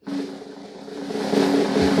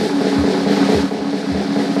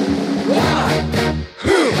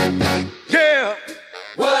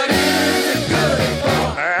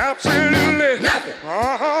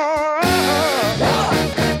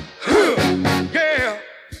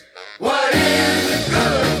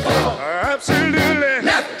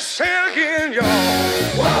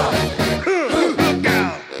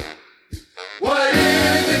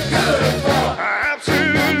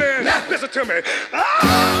to me.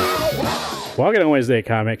 Ah! Welcome to Wednesday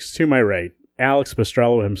Comics. To my right, Alex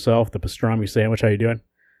Pastrello himself, the pastrami sandwich. How you doing?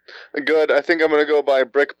 Good. I think I'm going to go by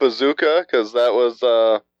Brick Bazooka, because that was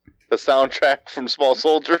the soundtrack from Small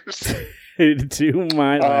Soldiers. To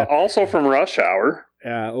my left. Also from Rush Hour.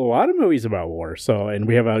 A lot of movies about war. So, and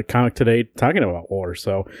we have a comic today talking about war.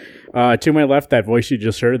 So, to my left, that voice you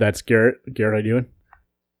just heard, that's Garrett. Garrett, how you doing?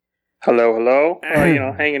 Hello.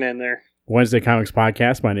 Hanging in there. Wednesday Comics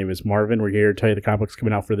Podcast. My name is Marvin. We're here to tell you the comics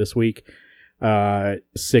coming out for this week. 6-1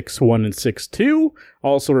 and 6-2.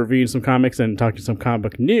 Also reviewing some comics and talking some comic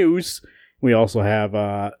book news. We also have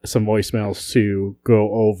some voicemails to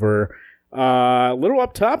go over. A little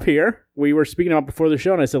up top here, we were speaking about before the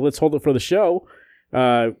show, and I said, let's hold it for the show.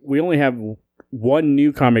 We only have one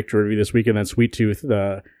new comic to review this week, and that's Sweet Tooth,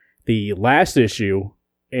 the last issue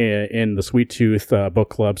in the Sweet Tooth book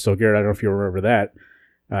club. So, Garrett, I don't know if you remember that,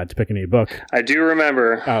 to pick a new book. I do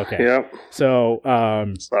remember. Oh, okay. Yep. So,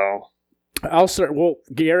 I'll start. Well,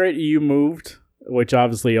 Garrett, you moved, which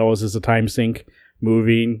obviously always is a time sink,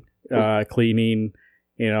 moving, cleaning,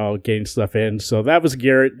 getting stuff in. So that was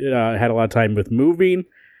Garrett. Had a lot of time with moving.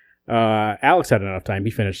 Alex had enough time.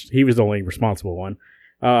 He finished. He was the only responsible one.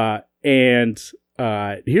 And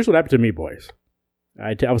here's what happened to me, boys.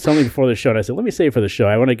 I was telling you before the show, and I said, let me save for the show.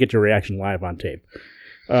 I want to get your reaction live on tape.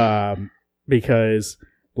 Because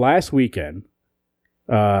last weekend,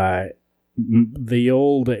 the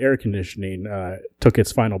old air conditioning took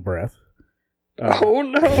its final breath. Oh,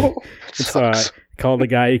 no. So called the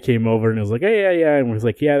guy. He came over and was like, hey, yeah. And was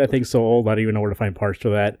like, yeah, that thing's so old. I don't even know where to find parts for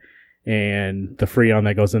that. And the Freon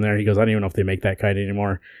that goes in there, he goes, I don't even know if they make that kind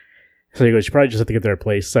anymore. So he goes, you probably just have to get their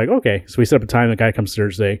place. It's like, okay. So we set up a time. The guy comes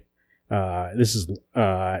Thursday. This is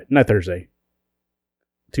not Thursday,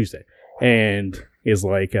 Tuesday. And he's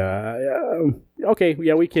like, okay,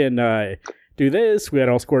 yeah, we can do this. We got it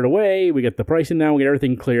all squared away. We get the pricing now. We get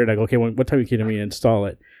everything cleared. I go, okay, what time can we install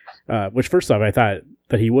it? Which first off, I thought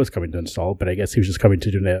that he was coming to install it, but I guess he was just coming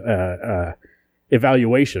to do an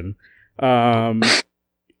evaluation. June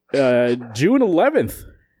 11th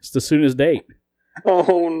is the soonest date.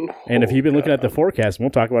 Oh, no. And if you've been looking at the forecast, we'll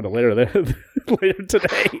talk about it later today.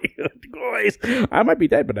 Boys, I might be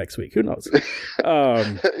dead by next week. Who knows?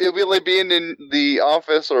 You'll be like being in the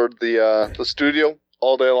office or the studio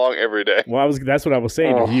all day long, every day. Well, that's what I was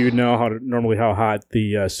saying. If you know how hot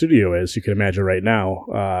the studio is, you can imagine right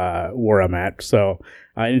now where I'm at. So,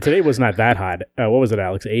 and today was not that hot. What was it,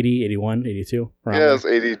 Alex? 80, 81, 82? Yeah, it's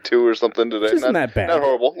 82 or something today. Which isn't that bad. Not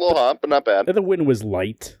horrible. A little hot, but not bad. The wind was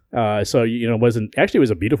light. So, it wasn't... Actually, it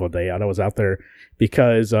was a beautiful day out. I was out there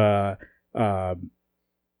because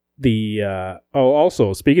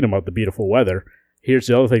also, speaking about the beautiful weather, here's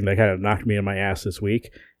the other thing that kind of knocked me in my ass this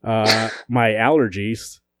week. My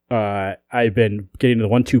allergies. I've been getting the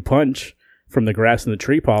 1-2 punch from the grass and the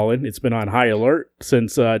tree pollen. It's been on high alert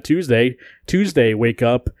since Tuesday. Tuesday, wake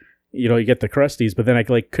up, you get the crusties, but then I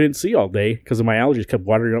couldn't see all day because of my allergies kept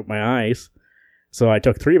watering up my eyes. So I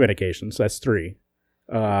took 3 medications. That's 3.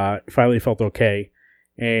 Finally felt okay.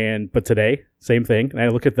 But today, same thing. And I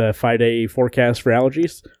look at the 5-day forecast for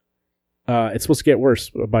allergies. It's supposed to get worse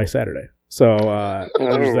by Saturday. So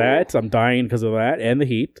there's that. I'm dying because of that and the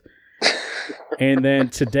heat. And then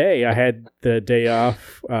today I had the day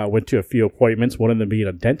off, went to a few appointments, one of them being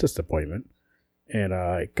a dentist appointment. And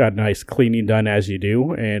got nice cleaning done as you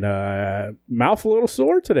do. And mouth a little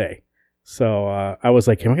sore today. So I was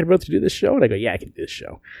like, am I going to be able to do this show? And I go, yeah, I can do this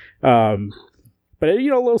show. But a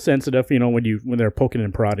little sensitive, when they're poking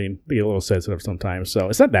and prodding, they get a little sensitive sometimes. So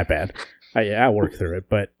it's not that bad. I work through it.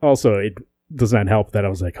 But also it does not help that I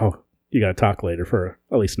was like, oh, you got to talk later for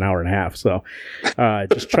at least an hour and a half. So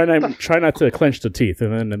just try not to clench the teeth,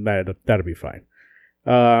 and then that'll be fine.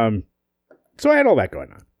 So I had all that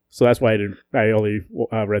going on. So that's why I only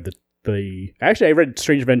read Actually, I read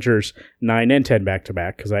Strange Adventures 9 and 10 back to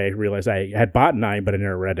back because I realized I had bought 9, but I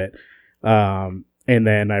never read it. And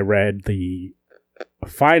then I read the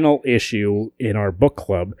final issue in our book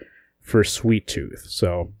club for Sweet Tooth.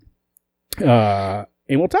 So,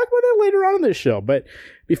 and we'll talk about that later on in this show. But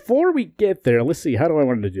before we get there, let's see. How do I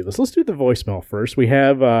want to do this? Let's do the voicemail first. We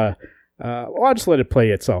have, I'll just let it play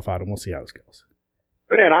itself out and we'll see how this goes.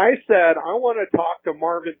 And I said, I want to talk to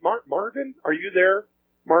Marvin. Marvin, are you there?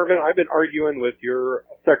 Marvin, I've been arguing with your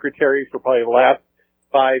secretary for probably the last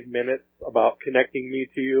 5 minutes about connecting me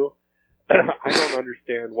to you. I don't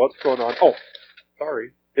understand what's going on. Oh,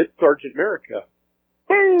 sorry. It's Sergeant America.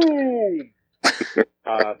 Boom!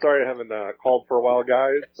 Sorry I haven't called for a while,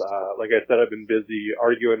 guys. Like I said, I've been busy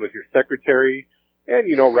arguing with your secretary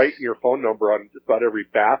and, writing your phone number on just about every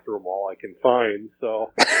bathroom wall I can find.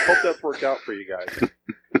 So hope that's worked out for you guys.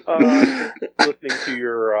 listening to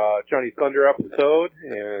your Johnny Thunder episode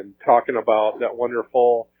and talking about that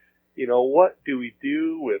wonderful, what do we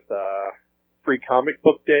do with Free Comic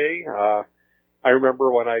Book Day? I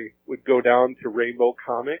remember when I would go down to Rainbow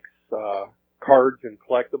Comics, Cards and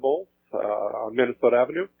Collectibles on Minnesota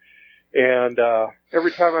Avenue, and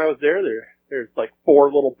every time I was there's like 4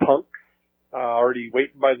 little punks already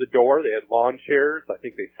waiting by the door. They had lawn chairs. I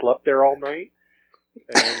think they slept there all night.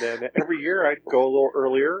 And then every year I'd go a little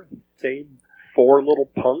earlier. Same 4 little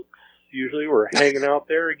punks usually were hanging out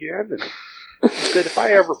there again. And I said, if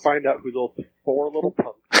I ever find out who those 4 little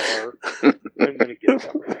punks are, I'm going to get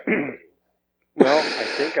them. Well, I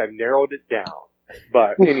think I've narrowed it down.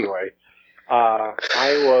 But anyway,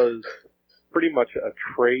 I was pretty much a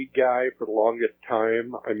trade guy for the longest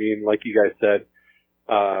time. I mean, like you guys said,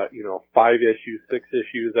 5 issues, 6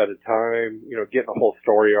 issues at a time, getting a whole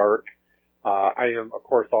story arc. I am, of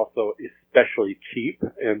course, also especially cheap.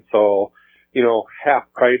 And so,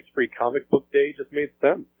 half price Free Comic Book Day just made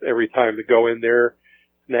sense every time to go in there,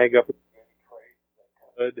 snag up a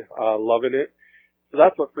trade, loving it. So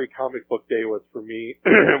that's what Free Comic Book Day was for me.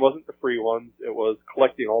 It wasn't the free ones. It was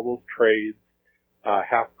collecting all those trades,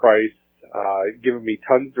 half price, giving me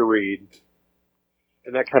tons to read.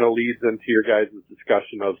 And that kind of leads into your guys'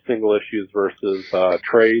 discussion of single issues versus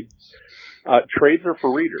trades. Trades are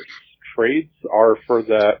for readers. Trades are for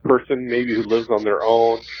that person maybe who lives on their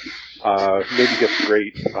own, maybe gets a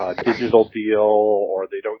great digital deal, or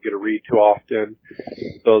they don't get to read too often.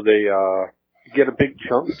 So they get a big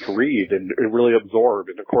chunk to read and really absorb.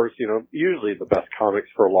 And of course, usually the best comics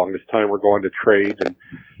for the longest time were going to trade, and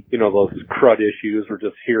those crud issues were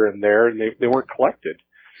just here and there, and they weren't collected.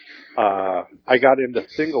 I got into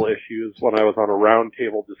single issues when I was on a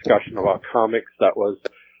roundtable discussion about comics that was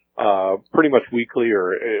pretty much weekly,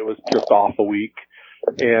 or it was just off a week.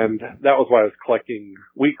 And that was why I was collecting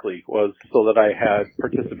weekly, was so that I had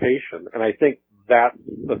participation. And I think that's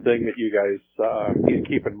the thing that you guys need to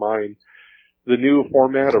keep in mind. The new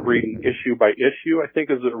format of reading issue by issue, I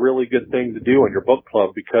think, is a really good thing to do in your book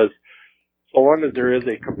club, because so long as there is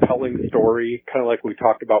a compelling story, kind of like we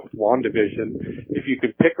talked about with WandaVision, if you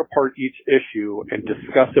can pick apart each issue and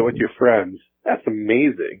discuss it with your friends, that's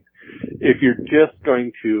amazing. If you're just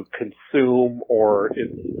going to consume, or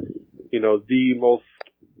it's, the most...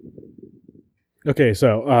 Okay,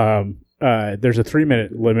 so there's a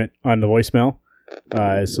 3-minute limit on the voicemail,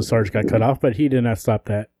 so Sarge got cut off, but he did not stop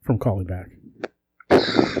that from calling back.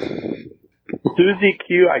 Susie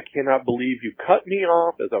Q, I cannot believe you cut me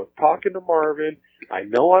off as I was talking to Marvin. I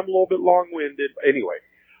know I'm a little bit long-winded, but anyway,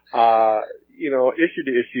 issue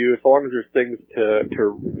to issue, so long as there's things to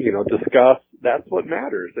discuss, that's what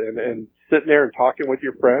matters. And sitting there and talking with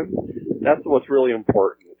your friends, that's what's really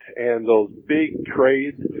important. And those big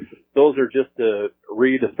trades, those are just to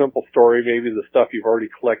read a simple story, maybe the stuff you've already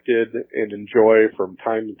collected and enjoy from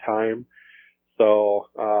time to time. So,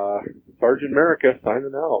 Sergeant America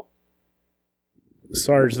signing out.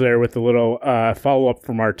 Sarge there with a little follow-up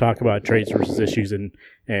from our talk about trades versus issues and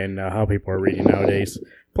how people are reading nowadays,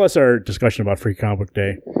 plus our discussion about Free Comic Book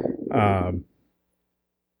Day.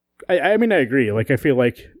 I mean, I agree. Like, I feel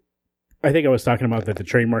like, I think I was talking about that the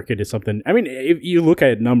trade market is something, I mean, if you look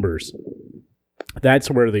at numbers, that's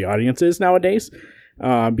where the audience is nowadays,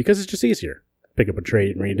 because it's just easier. Pick up a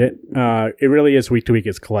trade and read it. It really is week to week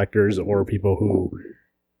as collectors or people who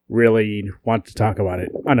really want to talk about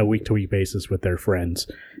it on a week-to-week basis with their friends,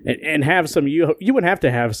 and have some. You would have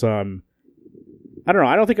to have some. I don't know.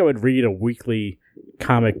 I don't think I would read a weekly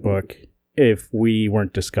comic book if we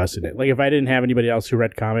weren't discussing it. Like, if I didn't have anybody else who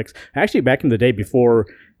read comics. Actually, back in the day before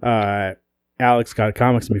Alex got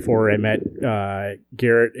comics and before I met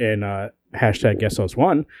Garrett and hashtag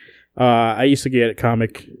GuessOS1, I used to get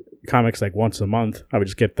comics like once a month. I would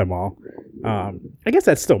just get them all. I guess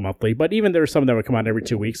that's still monthly, but even there were some that would come out every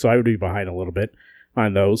 2 weeks, so I would be behind a little bit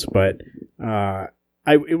on those. But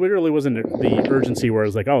it really wasn't the urgency where I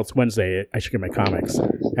was like, oh, it's Wednesday, I should get my comics,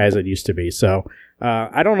 as it used to be. So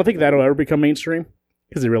I don't think that'll ever become mainstream,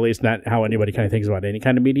 because it really is not how anybody kind of thinks about any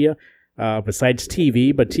kind of media besides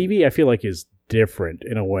TV. But TV, I feel like, is different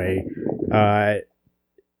in a way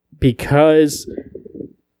because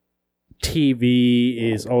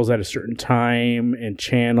TV is always at a certain time and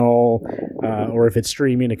channel, or if it's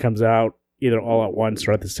streaming, it comes out either all at once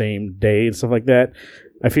or at the same day and stuff like that.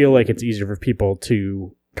 I feel like it's easier for people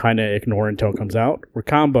to kind of ignore until it comes out. Where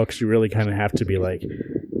comic books, you really kind of have to be like,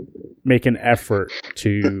 make an effort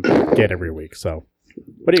to get every week. So,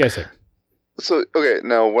 what do you guys think? So, okay,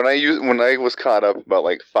 now when I was caught up about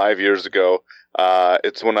like 5 years ago,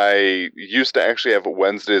 it's when I used to actually have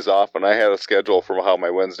Wednesdays off, and I had a schedule for how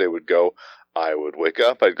my Wednesday would go. I would wake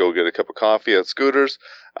up, I'd go get a cup of coffee at Scooters,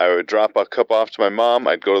 I would drop a cup off to my mom,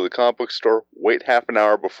 I'd go to the comic book store, wait half an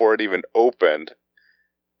hour before it even opened,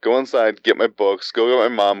 go inside, get my books, go get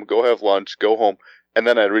my mom, go have lunch, go home, and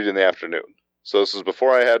then I'd read in the afternoon. So this was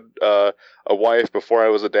before I had a wife, before I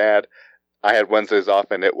was a dad. I had Wednesdays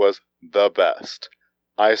off, and it was the best.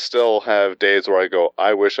 I still have days where I go,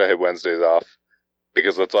 I wish I had Wednesdays off,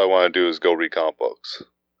 because that's all I want to do is go read comic books.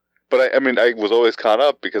 But I was always caught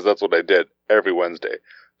up because that's what I did every Wednesday.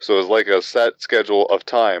 So it was like a set schedule of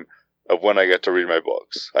time of when I get to read my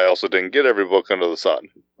books. I also didn't get every book under the sun.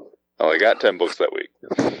 I only got 10 books that week.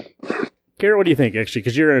 Garrett, what do you think, actually?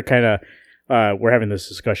 Because you're kind of, we're having this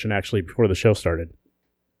discussion, actually, before the show started.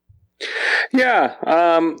 Yeah,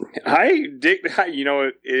 I dig.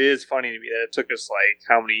 It is funny to me that it took us like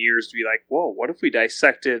how many years to be like, whoa, what if we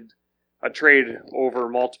dissected a trade over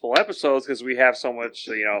multiple episodes because we have so much,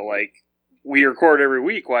 like we record every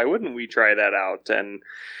week. Why wouldn't we try that out? And,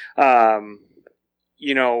 I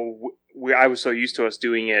was so used to us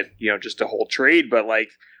doing it, just a whole trade, but like,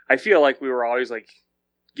 I feel like we were always like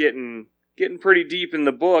getting pretty deep in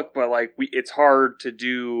the book, but like it's hard to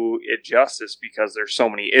do it justice because there's so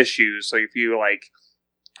many issues. So if you like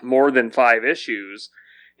more than 5 issues,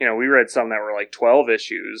 we read some that were like 12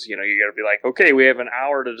 issues. You got to be like, okay, we have an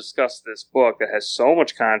hour to discuss this book that has so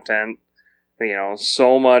much content,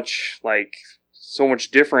 so much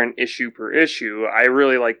different issue per issue. I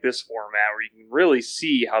really like this format where you can really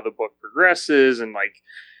see how the book progresses and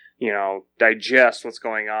digest what's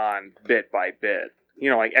going on bit by bit.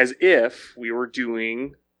 Like as if we were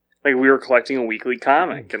doing, like we were collecting a weekly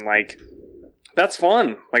comic, and like that's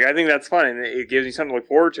fun. Like I think that's fun, and it gives me something to look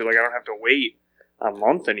forward to. Like I don't have to wait a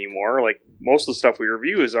month anymore. Like most of the stuff we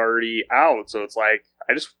review is already out, so it's like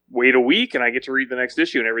I just wait a week and I get to read the next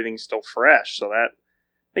issue, and everything's still fresh. So that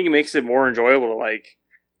I think it makes it more enjoyable to like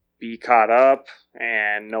be caught up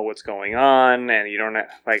and know what's going on, and you don't have,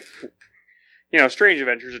 like. Strange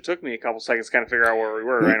Adventures, it took me a couple seconds to kind of figure out where we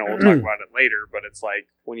were. I know we'll talk about it later, but it's like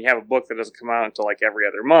when you have a book that doesn't come out until like every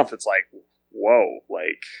other month, it's like, whoa,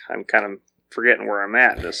 like I'm kind of forgetting where I'm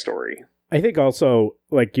at in this story. I think also,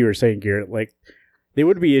 like you were saying, Garrett, like there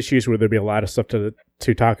would be issues where there'd be a lot of stuff to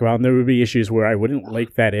talk about, and there would be issues where I wouldn't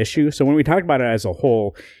like that issue. So when we talk about it as a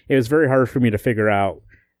whole, it was very hard for me to figure out,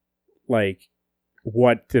 like,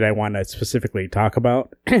 what did I want to specifically talk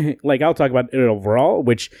about. Like, I'll talk about it overall,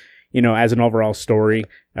 which... as an overall story,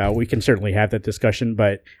 we can certainly have that discussion.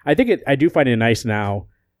 But I think I do find it nice now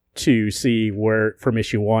to see where, from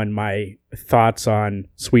issue 1, my thoughts on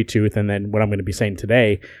Sweet Tooth and then what I'm going to be saying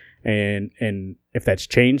today, and if that's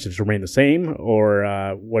changed, if it's remained the same,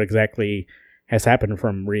 or what exactly has happened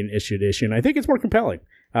from reading issue to issue. And I think it's more compelling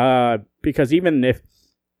because even if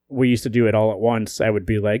we used to do it all at once, I would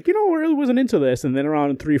be like, I really wasn't into this. And then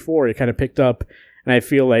around 3-4, it kind of picked up. And I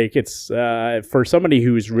feel like it's for somebody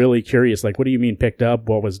who's really curious, like, what do you mean picked up?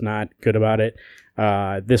 What was not good about it?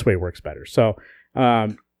 This way works better. So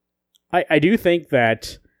I do think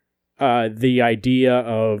that the idea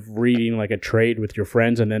of reading like a trade with your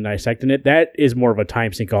friends and then dissecting it, that is more of a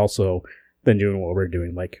time sink also than doing what we're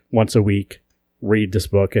doing, like once a week, read this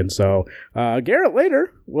book. And so Garrett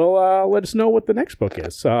later will let us know what the next book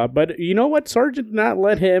is. But you know what? Sargent did not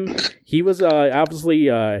let him. He was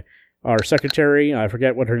obviously... our secretary, I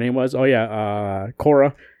forget what her name was. Oh, yeah,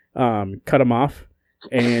 Cora, cut him off.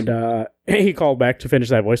 And he called back to finish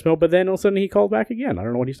that voicemail, but then all of a sudden he called back again. I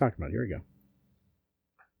don't know what he's talking about. Here we go.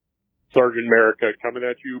 Sergeant America coming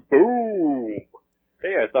at you. Boom!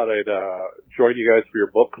 Hey, I thought I'd join you guys for your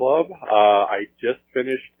book club. I just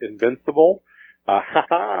finished Invincible.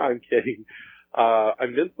 I'm kidding.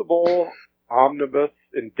 Invincible, Omnibus,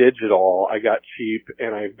 and Digital I got cheap,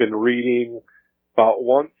 and I've been reading about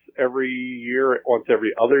once every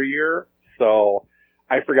other year. So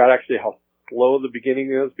I forgot actually how slow the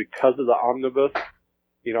beginning is because of the omnibus.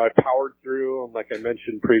 I powered through, and like I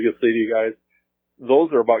mentioned previously to you guys,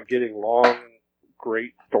 those are about getting long,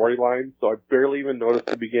 great storylines. So I barely even noticed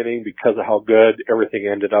the beginning because of how good everything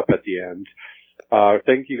ended up at the end.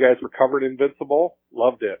 Thank you guys for covering Invincible.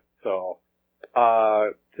 Loved it. So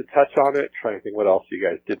to touch on it, trying to think what else you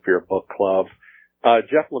guys did for your book club.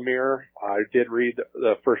 Jeff Lemire, I did read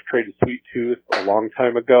the first trade of Sweet Tooth a long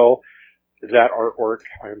time ago. That artwork,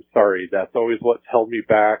 I'm sorry, that's always what's held me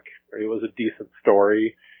back. It was a decent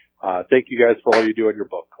story. Thank you guys for all you do in your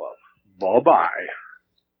book club. Bye-bye.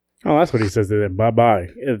 Oh, that's what he says then. Bye-bye.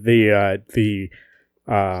 The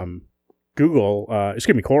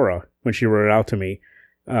Cora, when she wrote it out to me,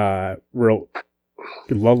 wrote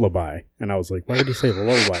lullaby, and I was like, why did he say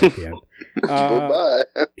lullaby at the end? Bye-bye.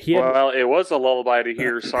 Well, it was a lullaby to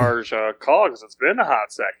hear Sarge call because it's been a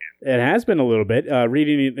hot second. It has been a little bit.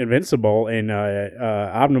 Reading Invincible in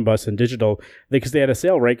Omnibus and digital, because they had a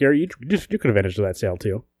sale, right, Gary? You could have entered that sale,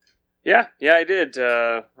 too. Yeah, I did.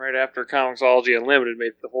 Right after Comixology Unlimited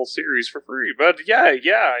made the whole series for free. But yeah,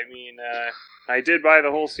 I mean, I did buy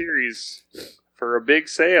the whole series for a big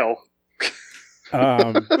sale.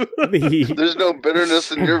 There's no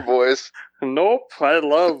bitterness in your voice. Nope. I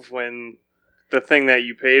love when the thing that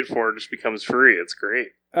you paid for just becomes free. It's great.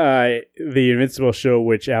 The Invincible show,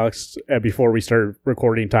 which Alex, before we started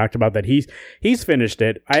recording, talked about that he's finished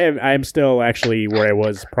it. I'm still actually where I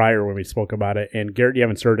was prior when we spoke about it. And Garrett, you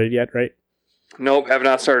haven't started yet, right? Nope, have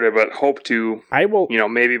not started, but hope to. I will.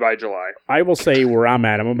 Maybe by July. I will say where I'm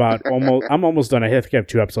at. I'm almost done. I think I have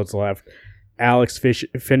 2 episodes left. Alex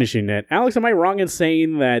finishing it. Alex, am I wrong in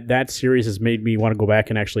saying that series has made me want to go back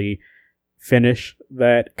and actually finish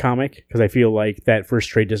that comic? Because I feel like that first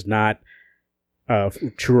trade is not a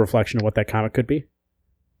true reflection of what that comic could be.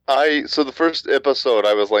 So the first episode,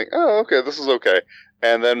 I was like, oh, okay, this is okay.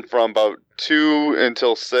 And then from about 2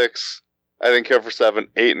 until 6, I didn't care for 7,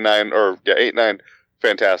 8, 9, 8, 9,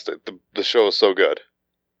 fantastic. The show is so good.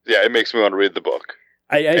 Yeah, it makes me want to read the book.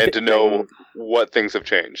 And to know what things have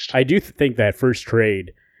changed. I do think that first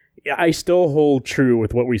trade, I still hold true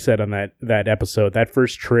with what we said on that episode. That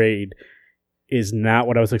first trade is not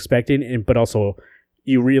what I was expecting, but also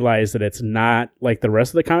you realize that it's not like the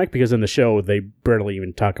rest of the comic, because in the show they barely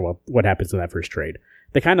even talk about what happens in that first trade.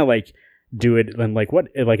 They kind of like do it in like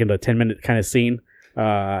in a 10-minute kind of scene,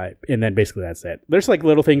 and then basically that's it. There's like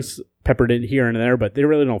little things peppered in here and there, but they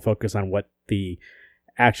really don't focus on what the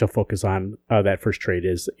actual focus on that first trade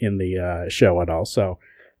is in the show at all. So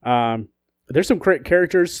there's some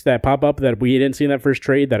characters that pop up that we didn't see in that first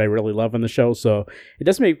trade that I really love in the show. So it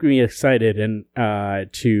does make me excited and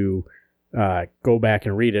to go back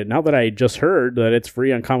and read it. Now that I just heard that it's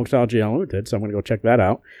free on Comixology Unlimited, so I'm going to go check that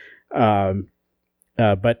out.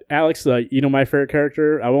 But Alex, my favorite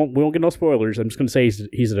character, we won't get no spoilers. I'm just going to say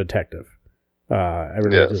he's a detective. I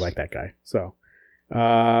really do like that guy. So,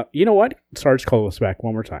 you know what? Sarge called us back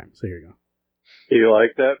one more time. So here you go. You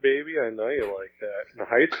like that, baby? I know you like that. In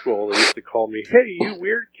high school, they used to call me, hey, you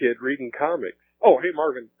weird kid reading comics. Oh, hey,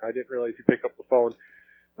 Marvin, I didn't realize you picked up the phone.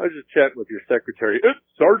 I was just chatting with your secretary. It's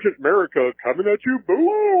Sergeant America coming at you.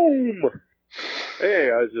 Boom!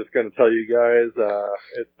 Hey, I was just going to tell you guys,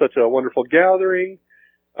 it's such a wonderful gathering.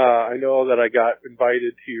 I know that I got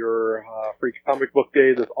invited to your free comic book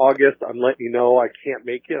day this August. I'm letting you know I can't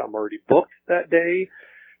make it. I'm already booked that day.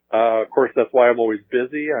 Of course, that's why I'm always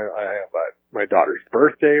busy. I have my daughter's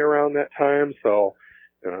birthday around that time, so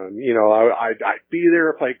I'd be there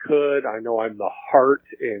if I could. I know I'm the heart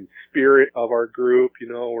and spirit of our group.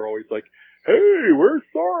 We're always like, hey, where's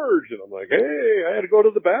Sarge? And I'm like, hey, I had to go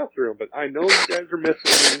to the bathroom, but I know you guys are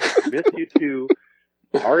missing me. I miss you too.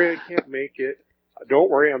 Sorry I can't make it.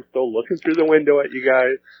 Don't worry, I'm still looking through the window at you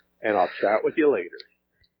guys, and I'll chat with you later.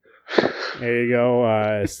 There you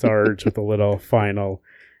go, Sarge, with a little final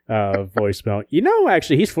voicemail.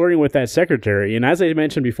 Actually, he's flirting with that secretary, and as I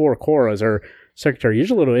mentioned before, Cora is our secretary.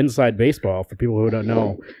 Here's a little inside baseball for people who don't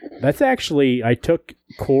know. That's actually, I took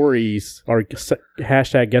Corey's, or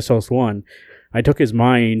hashtag GuestHost1, I took his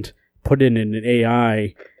mind, put it in an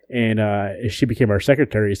AI, and she became our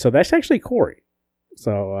secretary. So that's actually Corey.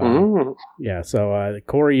 So, so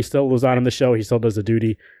Corey still was on the show. He still does the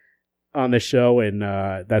duty on the show, and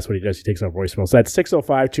that's what he does. He takes our voicemail. So that's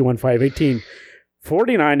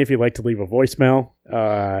 605-215-1849 if you'd like to leave a voicemail,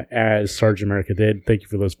 as Sarge America did. Thank you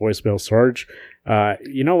for those voicemails, Sarge.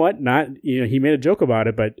 You know what? He made a joke about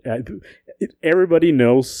it, but everybody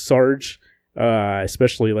knows Sarge,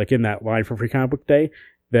 especially like in that line from Free Comic Book Day,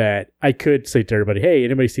 that I could say to everybody, hey,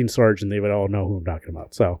 anybody seen Sarge? And they would all know who I'm talking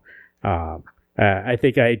about. So, I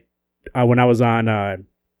think when I was on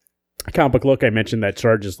Comic Book Look, I mentioned that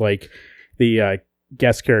Sarge is like the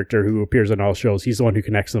guest character who appears on all shows. He's the one who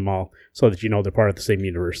connects them all so that they're part of the same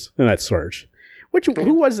universe, and that's Sarge.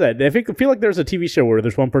 Who was that? I feel like there's a TV show where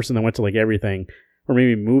there's one person that went to like everything, or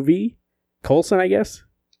maybe movie. Coulson, I guess.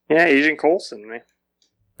 Yeah, Agent Coulson, man.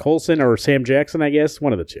 Coulson or Sam Jackson, I guess.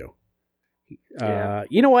 One of the two.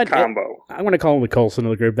 You know what? Combo. I'm going to call him the Coulson of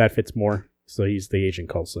the group. That fits more. So he's the Agent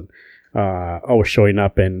Coulson. Always showing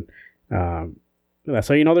up, and that's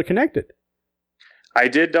how you know they're connected. I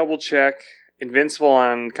did double check. Invincible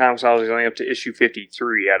on Comixology is only up to issue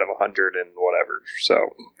 53 out of 100 and whatever. So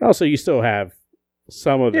you still have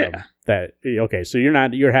some of them that. Okay, so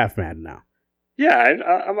you're half mad now. Yeah,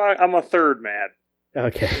 I'm a third mad.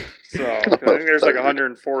 Okay. So I think there's like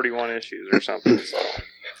 141 issues or something.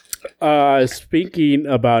 So. Speaking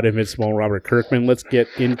about Invincible, Robert Kirkman, let's get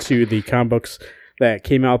into the comic books that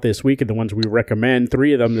came out this week and the ones we recommend.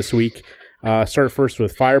 3 of them this week. Start first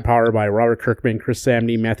with Firepower by Robert Kirkman, Chris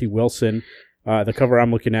Samney, Matthew Wilson. The cover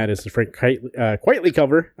I'm looking at is the Frank Quitely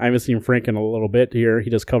cover. I haven't seen Frank in a little bit here.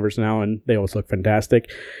 He does covers now, and they always look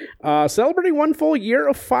fantastic. Celebrating 1 full year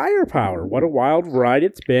of Firepower. What a wild ride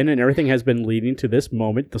it's been, and everything has been leading to this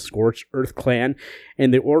moment. The Scorched Earth Clan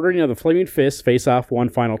and the Ordering of the Flaming Fist face off one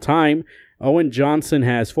final time. Owen Johnson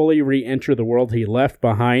has fully re-entered the world he left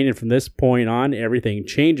behind, and from this point on, everything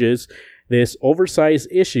changes. This oversized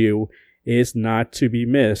issue is not to be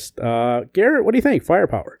missed. Garrett, what do you think?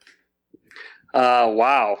 Firepower.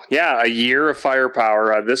 Wow. Yeah, a year of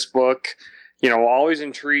Firepower. This book, always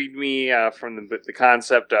intrigued me from the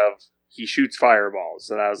concept of he shoots fireballs.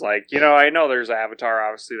 And I was like, I know there's Avatar,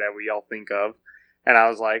 obviously, that we all think of. And I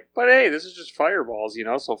was like, but hey, this is just fireballs,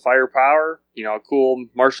 so Firepower, a cool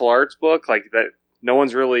martial arts book. Like that, no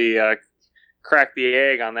one's really cracked the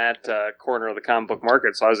egg on that corner of the comic book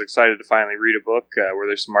market. So I was excited to finally read a book where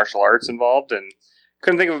there's some martial arts involved. And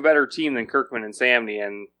couldn't think of a better team than Kirkman and Samney.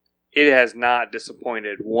 And it has not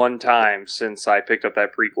disappointed one time since I picked up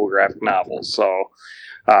that prequel graphic novel. So,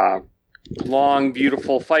 long,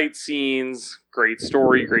 beautiful fight scenes, great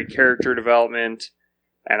story, great character development.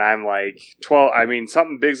 And I'm like,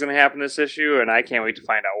 something big's going to happen this issue, and I can't wait to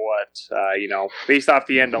find out what. Based off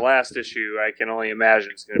the end of last issue, I can only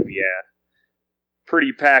imagine it's going to be a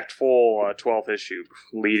pretty packed full 12th issue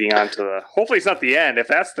leading on to the. Hopefully, it's not the end. If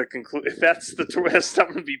that's the if that's the twist, I'm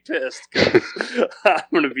gonna be pissed. I'm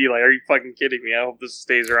gonna be like, "Are you fucking kidding me?" I hope this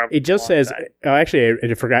stays around. It just says. Actually,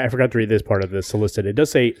 I forgot to read this part of the solicit. It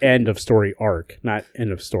does say end of story arc, not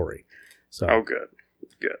end of story. So. Oh, good.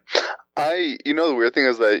 The weird thing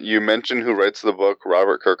is that you mentioned who writes the book,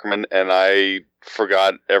 Robert Kirkman, and I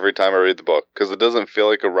forgot every time I read the book because it doesn't feel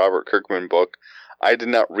like a Robert Kirkman book. I did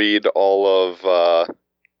not read all of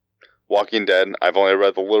Walking Dead. I've only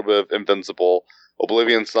read a little bit of Invincible,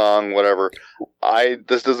 Oblivion Song, whatever.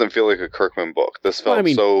 This doesn't feel like a Kirkman book. This felt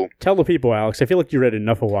so. Tell the people, Alex. I feel like you read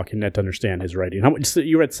enough of Walking Dead to understand his writing. How much?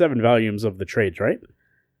 You read 7 volumes of the trades, right?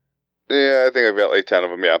 Yeah, I think I've got like 10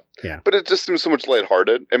 of them. Yeah. Yeah. But it just seems so much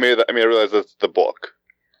lighthearted. I realize that's the book,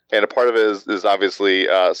 and a part of it is obviously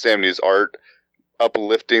Samney's art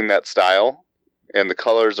uplifting that style. And the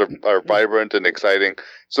colors are vibrant and exciting.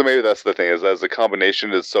 So maybe that's the thing, is as the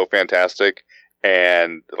combination is so fantastic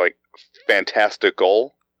and like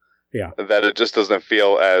fantastical, that it just doesn't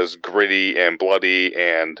feel as gritty and bloody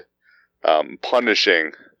and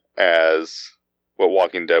punishing as what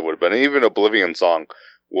Walking Dead would have been. And even Oblivion Song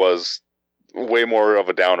was way more of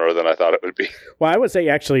a downer than I thought it would be. Well, I would say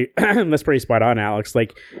actually that's pretty spot on, Alex.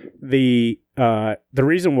 Like the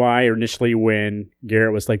reason why initially when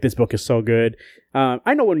Garrett was like, this book is so good,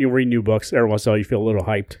 I know when you read new books, every once in a while you feel a little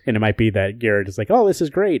hyped, and it might be that Garrett is like, oh, this is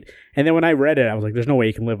great. And then when I read it, I was like, there's no way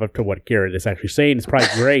you can live up to what Garrett is actually saying. It's probably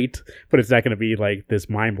great, but it's not going to be like this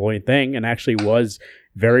mind-blowing thing, and actually was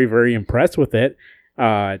very, very impressed with it.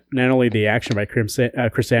 Not only the action by Chris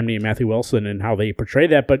Samney and Matthew Wilson and how they portray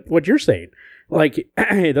that, but what you're saying. Like,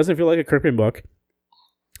 it doesn't feel like a Kirkman book.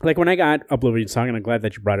 Like, when I got Oblivion Song, and I'm glad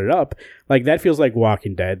that you brought it up, like, that feels like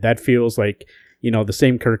Walking Dead. That feels like, the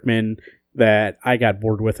same Kirkman that I got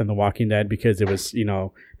bored with in The Walking Dead, because it was,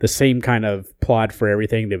 the same kind of plot for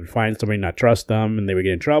everything. They would find somebody, not trust them, and they would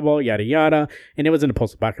get in trouble, yada, yada. And it was in a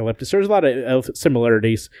post-apocalyptic. So there's a lot of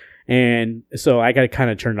similarities. And so I got kind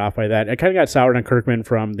of turned off by that. I kind of got soured on Kirkman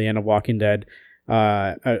from the end of Walking Dead.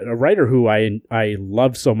 A writer who I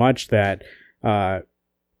love so much that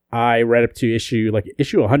I read up to issue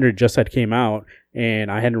 100 just had came out,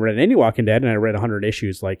 and I hadn't read any Walking Dead, and I read 100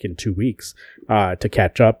 issues like in 2 weeks to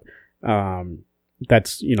catch up.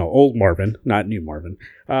 That's old Marvin, not new Marvin.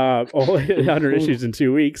 100 issues in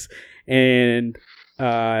 2 weeks, and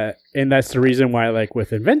that's the reason why, like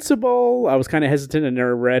with Invincible, I was kind of hesitant and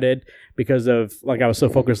never read it because of I was so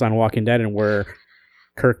focused on Walking Dead and where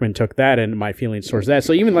Kirkman took that and my feelings towards that.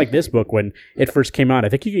 So even like this book, when it first came out, I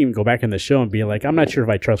think you can even go back in the show and be like, I'm not sure if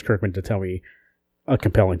I trust Kirkman to tell me a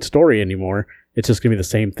compelling story anymore. It's just going to be the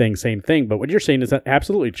same thing. But what you're saying is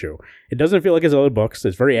absolutely true. It doesn't feel like his other books.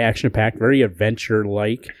 It's very action-packed, very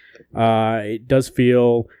adventure-like. It does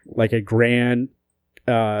feel like a grand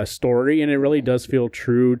story, and it really does feel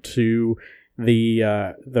true to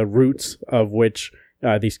the roots of which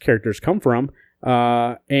these characters come from.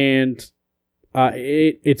 It's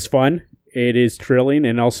fun. It is thrilling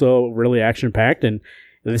and also really action-packed. And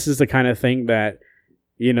this is the kind of thing that,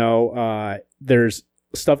 there's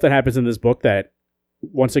stuff that happens in this book that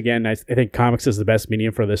once again, I think comics is the best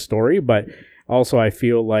medium for this story, but also I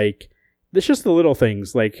feel like it's just the little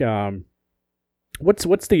things. Like,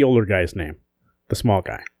 what's the older guy's name? The small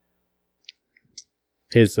guy.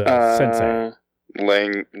 His sensei.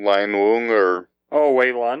 Lang Wung or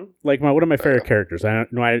Wei Lun. Like one of my favorite characters. I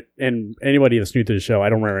don't know, and anybody that's new to the show, I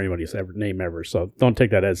don't remember anybody's name ever, so don't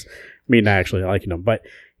take that as me not actually liking him. But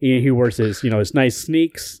he wears his his nice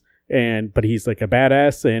sneaks, but he's like a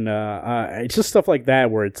badass, and it's just stuff like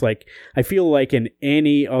that where it's like I feel like in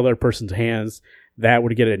any other person's hands that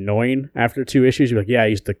would get annoying after 2 issues. You're like,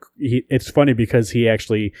 yeah, it's funny because he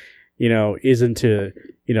actually is into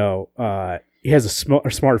he has a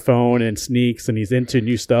smartphone and sneaks, and he's into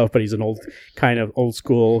new stuff, but he's an old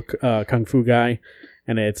school kung fu guy.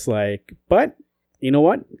 And it's like, but you know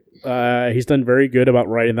what? He's done very good about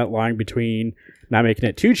writing that line between not making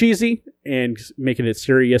it too cheesy and making it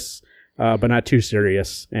serious, but not too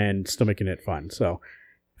serious, and still making it fun. So,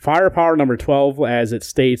 Firepower number 12, as it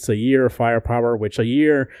states, a year of firepower, which a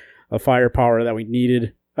year of firepower that we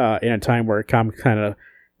needed in a time where comics kind of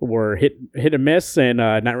were hit and miss and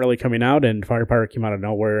not really coming out, and Firepower came out of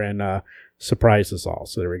nowhere and surprised us all.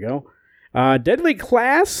 So there we go. Deadly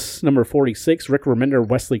Class, number 46, Rick Remender,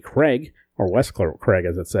 Wesley Craig, or Wes Craig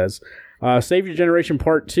as it says. Save Your Generation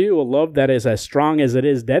Part 2, a love that is as strong as it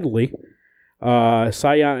is deadly.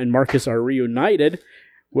 Saya and Marcus are reunited.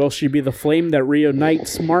 Will she be the flame that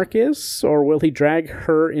reunites Marcus, or will he drag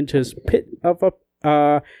her into his pit of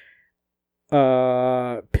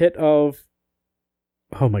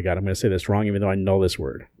oh my god, I'm going to say this wrong even though I know this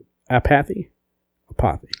word. Apathy?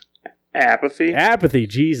 Apathy,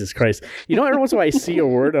 Jesus Christ. Every once in a while I see a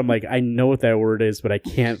word, I'm like, I know what that word is, but I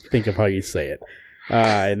can't think of how you say it.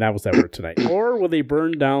 And that was that word tonight. Or will they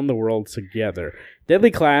burn down the world together?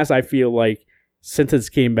 Deadly Class, I feel like, since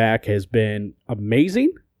it came back, has been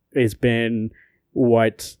amazing. It's been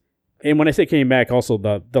and when I say came back, also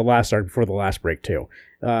the last arc before the last break too.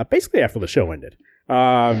 Basically after the show ended.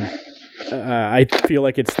 I feel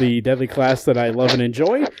like it's the Deadly Class that I love and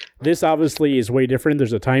enjoy. This obviously is way different.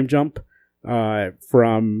 There's a time jump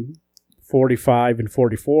from 45 and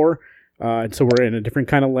 44, and so we're in a different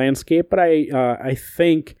kind of landscape. But I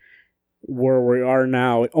think where we are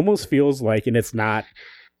now, it almost feels like, and it's not,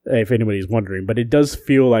 if anybody's wondering, but it does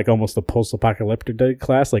feel like almost the post-apocalyptic Deadly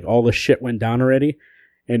Class. Like all the shit went down already,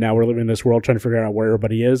 and now we're living in this world trying to figure out where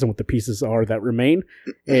everybody is and what the pieces are that remain.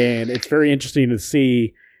 And it's very interesting to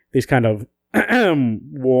see these kind of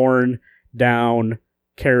worn down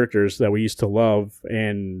characters that we used to love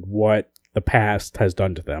and what the past has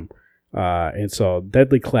done to them. And so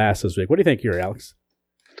Deadly Class is big. What do you think here, Alex?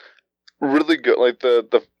 Really good. Like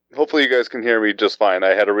the hopefully you guys can hear me just fine. I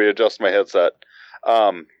had to readjust my headset.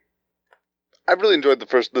 I really enjoyed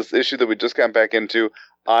this issue that we just got back into.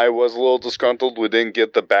 I was a little disgruntled. We didn't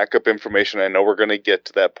get the backup information. I know we're going to get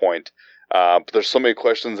to that point. But there's so many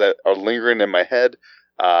questions that are lingering in my head.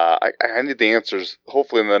 I need the answers,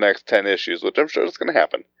 hopefully in the next 10 issues, which I'm sure is going to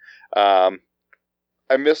happen.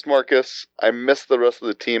 I missed Marcus. I missed the rest of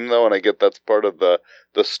the team, though, and I get that's part of the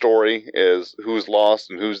story, is who's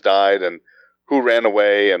lost and who's died and who ran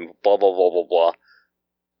away and blah, blah, blah, blah, blah.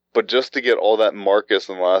 But just to get all that Marcus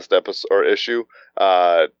in the last episode or issue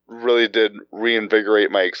really did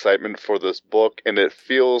reinvigorate my excitement for this book, and it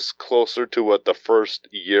feels closer to what the first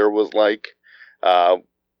year was like.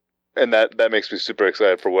 And that makes me super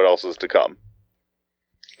excited for what else is to come.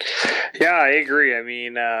 Yeah, I agree. I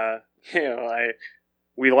mean,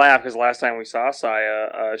 we laugh because last time we saw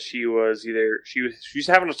Saya, she was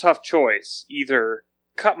having a tough choice: either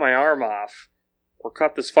cut my arm off or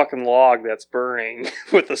cut this fucking log that's burning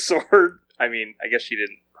with a sword. I mean, I guess she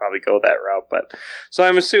didn't probably go that route, but so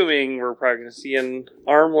I'm assuming we're probably going to see an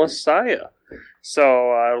armless Saya.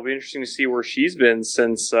 So it'll be interesting to see where she's been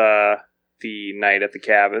since the night at the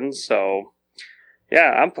cabin. So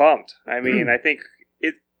yeah, I'm pumped. I mean, I think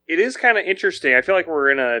it is kind of interesting. I feel like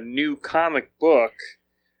we're in a new comic book,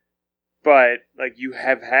 but like you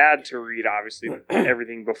have had to read obviously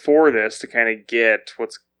everything before this to kind of get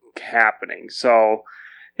what's happening. So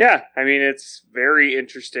yeah, I mean, it's very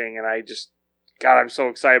interesting, and I'm so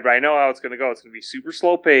excited, but I know how it's going to go. It's going to be super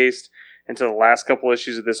slow paced until the last couple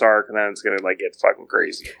issues of this arc, and then it's going to get fucking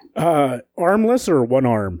crazy. Armless or one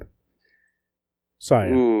arm?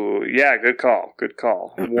 Saya. Ooh, yeah, good call.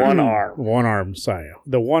 One arm. One arm Saya.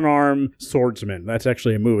 The One Arm Swordsman. That's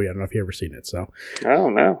actually a movie. I don't know if you've ever seen it. So I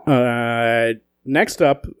don't know. Next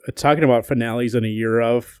up, talking about finales in a year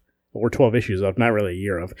of, or 12 issues of, not really a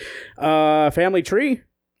year of. Family Tree.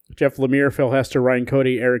 Jeff Lemire, Phil Hester, Ryan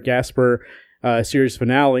Cody, Eric Gasper. Series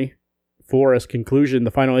finale. For as conclusion,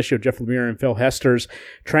 the final issue of Jeff Lemire and Phil Hester's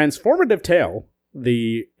transformative tale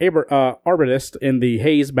the Arbalest in the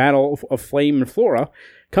Haze Battle of Flame and Flora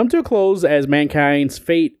come to a close as mankind's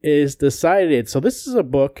fate is decided. So this is a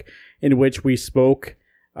book in which we spoke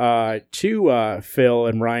to Phil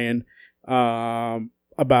and Ryan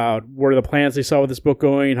about what are the plans they saw with this book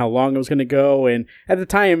going, how long it was going to go. And at the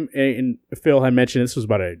time, and Phil had mentioned this was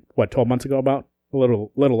about 12 months ago, about a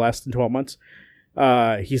little less than 12 months.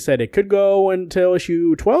 He said it could go until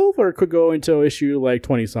issue 12 or it could go until issue like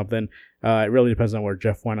 20 something. It really depends on where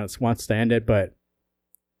Jeff wants to end it. But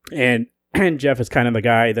and Jeff is kind of the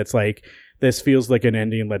guy that's like, this feels like an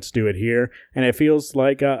ending. Let's do it here. And it feels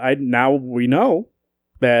like now we know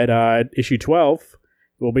that issue 12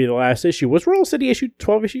 will be the last issue. Was Royal City issued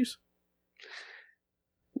 12 issues?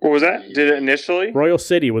 What was that? Did it initially? Royal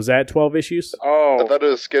City, was that 12 issues? Oh. I thought it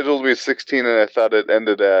was scheduled to be 16, and I thought it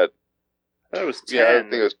ended at... That was 10. Yeah, I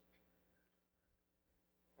think it was...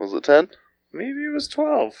 Was it 10? Maybe it was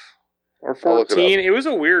 12. Or 14. It was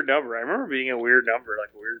a weird number. I remember being a weird number,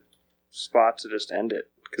 like a weird spot to just end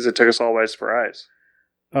it. Because it took us all by surprise.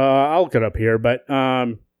 I'll look it up here, but...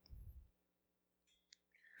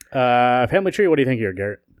 Family Tree, what do you think here,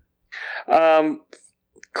 Garrett?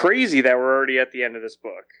 Crazy that we're already at the end of this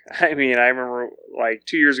book. I mean, I remember like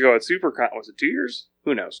 2 years ago at SuperCon. Was it 2 years?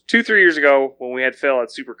 Who knows? 2-3 years ago when we had Phil at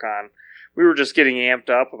SuperCon, we were just getting amped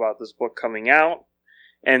up about this book coming out.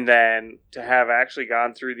 And then to have actually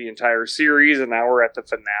gone through the entire series and now we're at the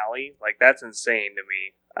finale, like that's insane to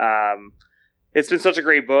me. It's been such a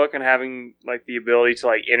great book, and having like the ability to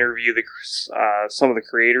like interview some of the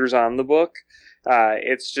creators on the book.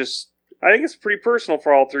 It's just, I think it's pretty personal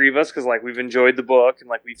for all three of us because like we've enjoyed the book and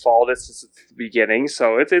like we followed it since the beginning.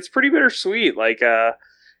 So it's pretty bittersweet. Like, I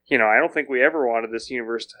don't think we ever wanted this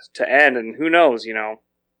universe to end, and who knows,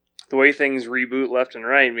 the way things reboot left and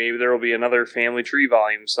right, maybe there will be another Family Tree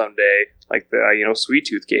volume someday, like the, Sweet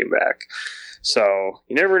Tooth came back. So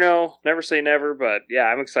you never know, never say never, but yeah,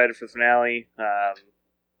 I'm excited for the finale.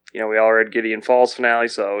 We all read Gideon Falls finale,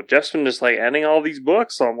 so Jeff's been just like ending all these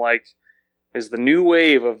books. So I'm like, is the new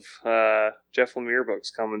wave of Jeff Lemire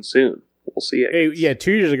books coming soon? We'll see it. Hey, yeah,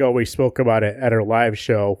 2 years ago we spoke about it at our live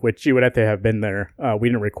show, which you would have to have been there. We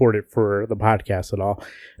didn't record it for the podcast at all.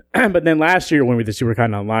 But then last year when we did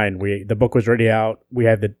SuperCon Online, the book was already out. We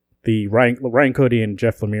had the Ryan Cody and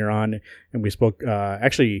Jeff Lemire on, and we spoke,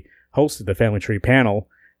 actually hosted the Family Tree panel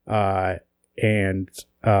and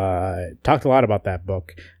talked a lot about that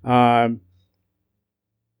book.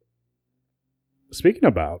 Speaking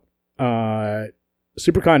about,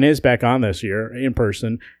 SuperCon is back on this year in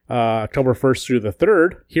person, October 1st through the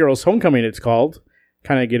 3rd. Heroes Homecoming, it's called.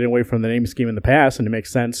 Kind of getting away from the name scheme in the past, and it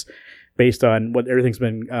makes sense based on what everything's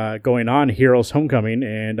been going on. Heroes Homecoming,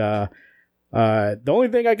 and the only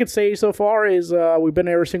thing I could say so far is we've been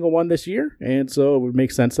to every single one this year, and so it would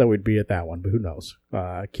make sense that we'd be at that one, but who knows.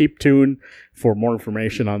 Keep tuned for more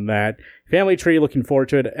information on that. Family Tree, looking forward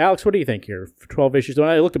to it. Alex, what do you think here? 12 issues. When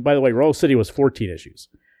I looked at, by the way, Royal City was 14 issues.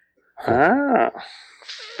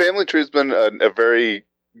 Family Tree's been a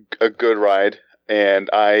good ride, and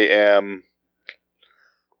I am...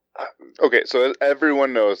 Okay, so as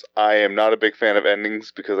everyone knows, I am not a big fan of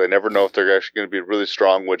endings because I never know if they're actually going to be really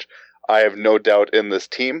strong, which I have no doubt in this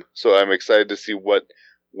team. So I'm excited to see what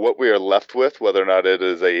we are left with, whether or not it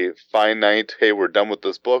is a finite, hey, we're done with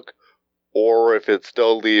this book, or if it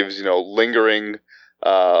still leaves, lingering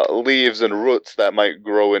leaves and roots that might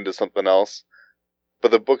grow into something else.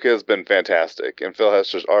 But the book has been fantastic, and Phil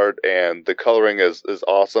Hester's art and the coloring is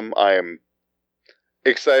awesome. I am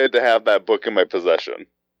excited to have that book in my possession.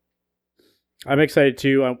 I'm excited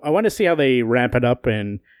too. I want to see how they ramp it up,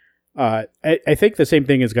 and I think the same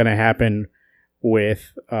thing is going to happen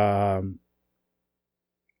with Family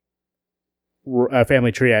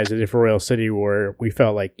Tree as it did for Royal City, where we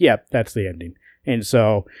felt like, yeah, that's the ending. And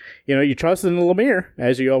so, you trust in Lemire,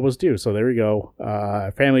 as you always do. So there we go.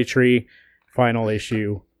 Family Tree, final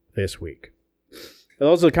issue this week.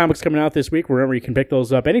 Those are the comics coming out this week. Remember, you can pick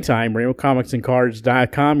those up anytime.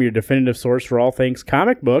 RainbowComicsandCards.com, your definitive source for all things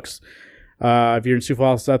comic books. If you're in Sioux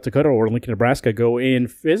Falls, South Dakota, or Lincoln, Nebraska, go in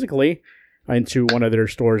physically into one of their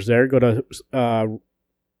stores there. Go to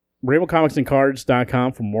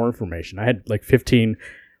RainbowComicsandCards.com for more information. I had like 15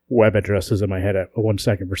 web addresses in my head at 1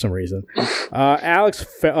 second for some reason. Alex,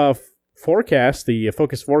 forecast, the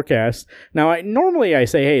Focus Forecast. Now, normally I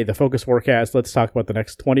say, hey, the Focus Forecast, let's talk about the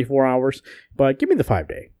next 24 hours, but give me the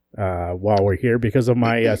 5-day while we're here because of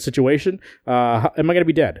my situation. Am I going to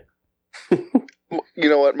be dead? You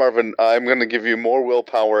know what, Marvin? I'm going to give you more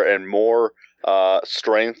willpower and more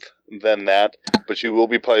strength than that, but you will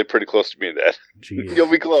be probably pretty close to being dead. Jeez.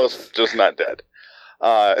 You'll be close, just not dead.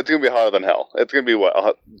 It's gonna be hotter than hell. It's gonna be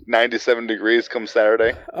what 97 degrees come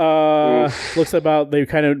Saturday. Looks about they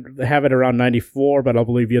kind of have it around 94, but I'll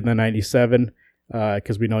believe you in the 97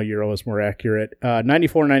 because we know Euro is more accurate.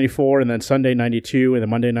 94, 94, and then Sunday 92, and then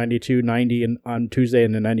Monday 92, 90 on Tuesday,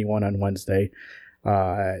 and then 91 on Wednesday.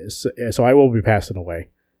 So I will be passing away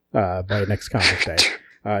by next comic day.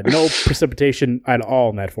 No precipitation at all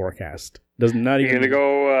in that forecast. Does not You're even gonna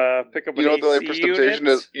go pick up. You know an what the AC only precipitation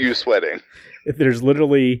unit? is? You sweating. There's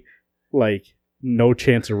literally like no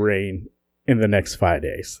chance of rain in the next 5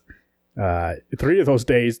 days. 3 of those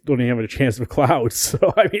days don't even have a chance of clouds.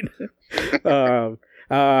 So I mean,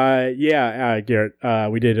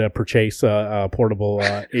 Garrett, we did purchase a portable AC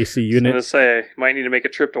I was unit, gonna say, might need to make a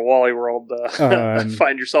trip to Wally World.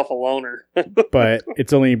 Find yourself a loaner. but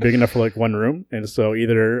it's only big enough for like one room, and so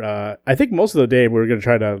either I think most of the day we're gonna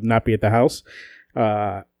try to not be at the house,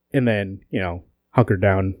 and then hunker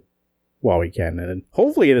down while we can, and then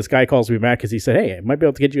hopefully this guy calls me back because he said, "Hey, I might be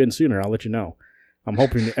able to get you in sooner. I'll let you know." I'm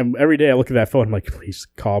hoping, and every day I look at that phone, I'm like, please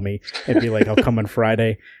call me and be like, I'll come on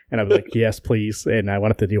Friday. And I'll be like, yes, please. And I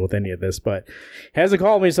won't have to deal with any of this, but hasn't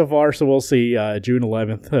called me so far. So we'll see. June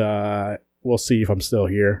 11th. We'll see if I'm still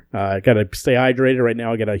here. Got to stay hydrated right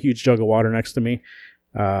now. I got a huge jug of water next to me.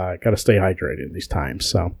 Got to stay hydrated in these times.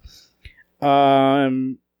 So,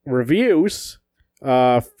 reviews.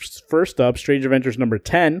 First up, Strange Adventures number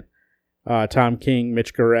 10. Tom King,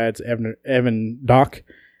 Mitch Gerads, Evan Doc,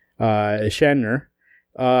 Shatner.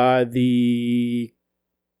 The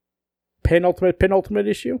penultimate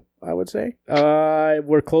issue, I would say.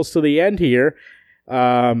 We're close to the end here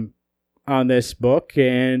on this book,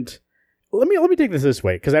 and let me take this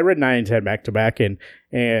way, because I read 9 and 10 back to back, and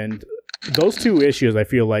those 2 issues, I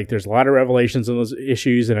feel like there's a lot of revelations in those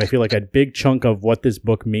issues, and I feel like a big chunk of what this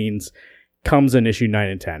book means comes in issue 9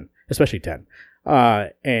 and 10, especially 10.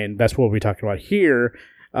 And that's what we're talking about here.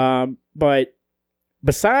 But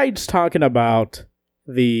besides talking about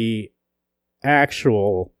the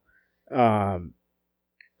actual,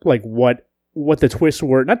 like what the twists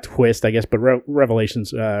were, not twist, I guess, but revelations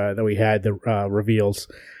that we had, the reveals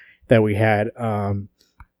that we had.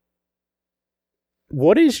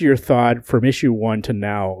 What is your thought from issue 1 to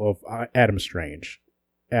now of Adam Strange,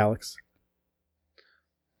 Alex?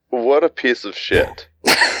 What a piece of shit.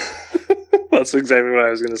 That's exactly what I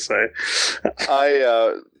was going to say.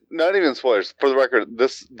 Not even spoilers. For the record,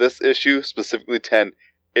 this issue, specifically 10,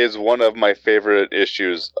 is one of my favorite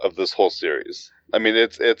issues of this whole series. I mean,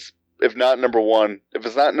 it's if not number 1, if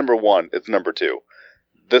it's not number 1, it's number 2.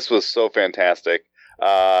 This was so fantastic.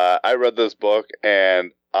 I read this book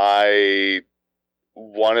and I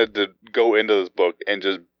wanted to go into this book and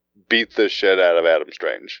just beat the shit out of Adam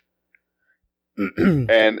Strange.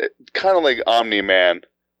 And kind of like Omni-Man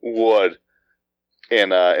would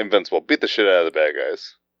in Invincible, beat the shit out of the bad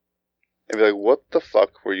guys. And be like, what the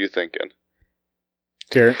fuck were you thinking?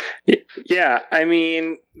 Garrett? Yeah, I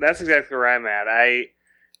mean, that's exactly where I'm at.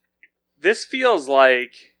 This feels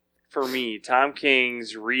like, for me, Tom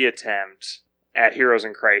King's reattempt at Heroes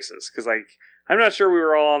in Crisis. Because, like, I'm not sure we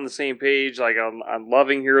were all on the same page, like, on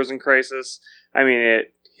loving Heroes in Crisis. I mean,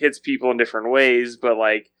 it hits people in different ways, but,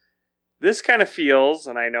 like, this kind of feels,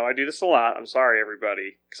 and I know I do this a lot, I'm sorry,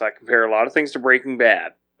 everybody, because I compare a lot of things to Breaking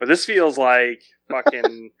Bad, but this feels like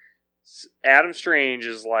fucking Adam Strange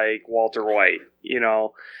is like Walter White,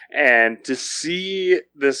 and to see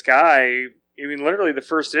this guy, I mean, literally the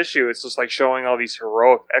first issue, it's just like showing all these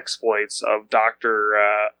heroic exploits of Dr.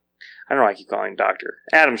 I don't know why I keep calling him Dr.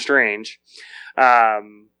 Adam Strange.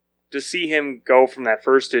 To see him go from that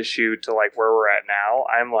first issue to like where we're at now,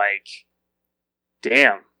 I'm like,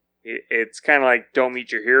 damn. It's kind of like Don't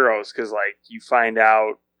Meet Your Heroes, because like you find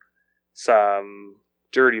out some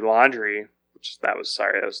dirty laundry, that was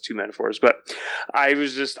 2 metaphors, but I'm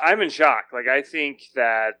in shock. Like, I think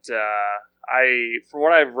that from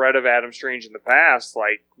what I've read of Adam Strange in the past,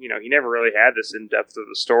 like, he never really had this in depth of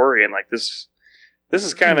the story, and like this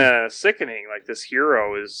is kind of sickening. Like, this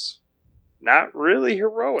hero is not really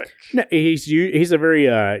heroic. No, he's a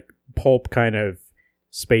very pulp kind of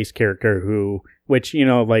space character which in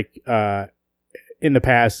the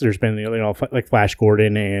past there's been like Flash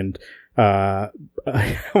Gordon and I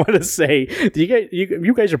want to say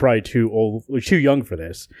you guys are probably too young for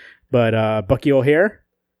this, but Bucky O'Hare,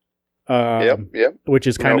 yep, which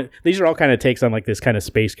is kind of these are all kind of takes on like this kind of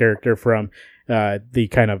space character from the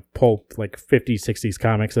kind of pulp like 50s 60s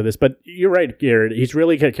comics of this. But you're right, Garrett, he's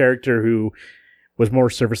really a character who was more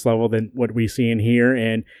surface level than what we see in here.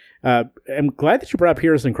 And I'm glad that you brought up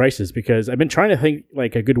Heroes in Crisis, because I've been trying to think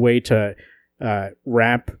like a good way to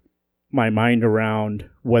wrap my mind around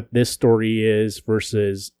what this story is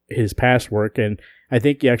versus his past work. And I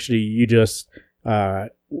think you just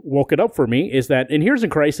woke it up for me, is that in Heroes in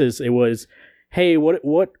Crisis, it was, hey,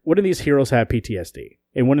 what do these heroes have PTSD?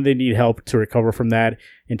 And when do they need help to recover from that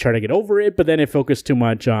and try to get over it? But then it focused too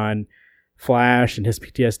much on Flash and his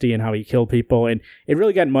PTSD and how he killed people. And it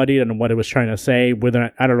really got muddied on what it was trying to say.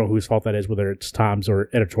 I don't know whose fault that is, whether it's Tom's or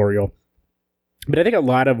editorial. But I think a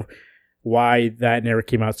lot of why that never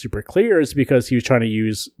came out super clear is because he was trying to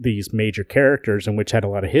use these major characters in which had a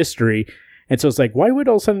lot of history. And so it's like, why would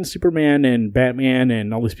all of a sudden Superman and Batman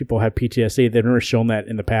and all these people have PTSD? They've never shown that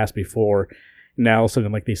in the past before. Now all of a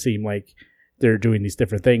sudden, like, they seem like they're doing these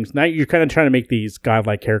different things. Now you're kind of trying to make these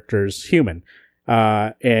godlike characters human.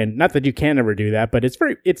 And not that you can ever do that, but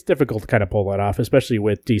it's difficult to kind of pull that off, especially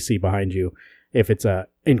with DC behind you, if it's a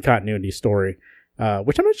in-continuity story.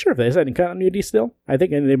 Which I'm not sure if that is that in continuity still. I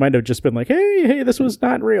think they might have just been like, hey, this was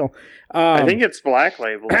not real. I think it's Black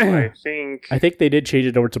Label. I think they did change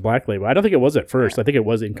it over to Black Label. I don't think it was at first. I think it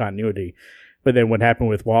was in continuity. But then what happened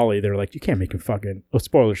with Wally, they're like, you can't make him fucking... Oh,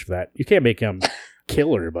 spoilers for that. You can't make him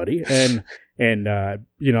kill everybody and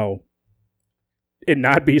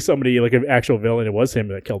not be somebody like an actual villain. It was him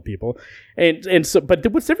that killed people. And so, but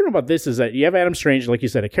what's different about this is that you have Adam Strange, like you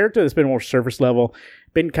said, a character that's been more surface level,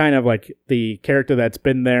 been kind of like the character that's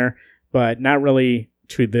been there, but not really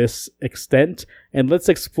to this extent. And let's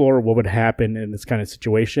explore what would happen in this kind of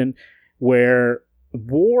situation where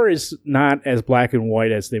war is not as black and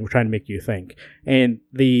white as they were trying to make you think. And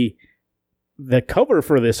the cover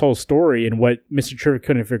for this whole story and what Mr. Terrific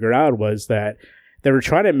couldn't figure out was that they were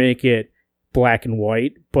trying to make it black and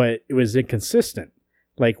white, but it was inconsistent.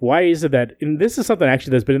 Like, why is it that, and this is something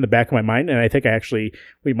actually that's been in the back of my mind, and I think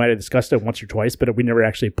we might have discussed it once or twice, but we never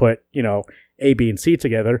actually put, A, B, and C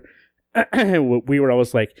together. We were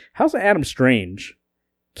always like, how's Adam Strange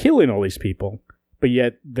killing all these people, but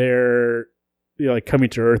yet they're like coming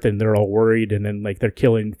to Earth and they're all worried, and then like they're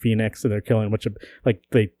killing Phoenix and they're killing a bunch of like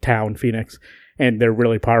the town Phoenix, and they're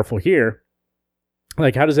really powerful here.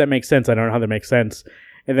 Like, how does that make sense? I don't know how that makes sense.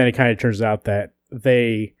 And then it kind of turns out that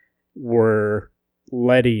they were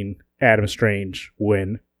letting Adam Strange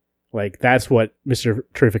win. Like, that's what Mr.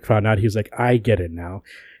 Terrific found out. He was like, I get it now.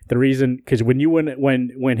 The reason, because when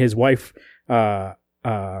his wife, what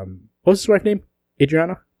was his wife's name?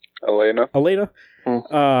 Elena.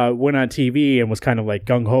 Went on TV and was kind of like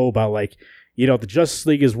gung-ho about like, the Justice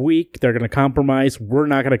League is weak. They're going to compromise. We're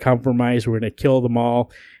not going to compromise. We're going to kill them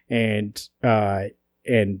all. And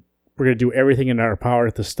we're going to do everything in our power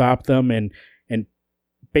to stop them. And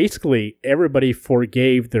basically everybody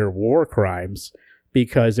forgave their war crimes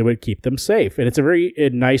because it would keep them safe. And it's a very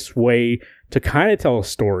nice way to kind of tell a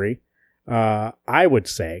story, I would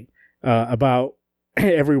say, about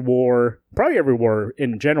every war, probably every war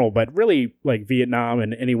in general, but really like Vietnam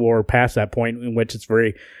and any war past that point, in which it's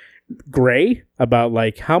very gray about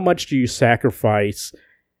like, how much do you sacrifice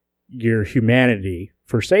your humanity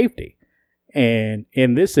for safety? And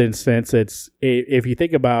in this instance, it's, if you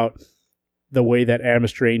think about the way that Adam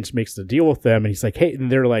Strange makes the deal with them, and he's like, hey,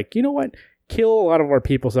 and they're like, you know what? Kill a lot of our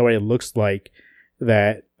people so that way it looks like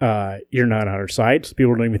that you're not on our side. So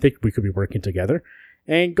people don't even think we could be working together.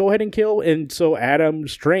 And go ahead and kill. And so Adam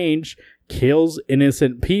Strange kills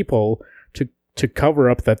innocent people to cover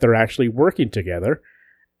up that they're actually working together,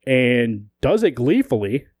 and does it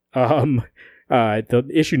gleefully. The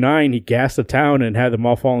issue 9, he gassed the town and had them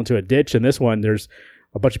all fall into a ditch. And this one, there's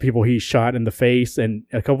a bunch of people he shot in the face, and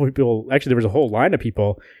a couple of people, actually there was a whole line of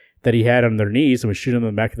people that he had on their knees and was shooting them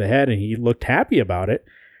in the back of the head, and he looked happy about it.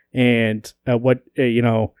 And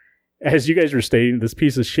as you guys were stating, this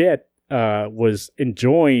piece of shit was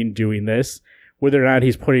enjoying doing this, whether or not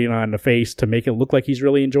he's putting on a face to make it look like he's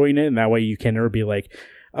really enjoying it. And that way you can never be like,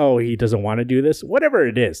 oh, he doesn't want to do this. Whatever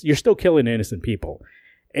it is, you're still killing innocent people.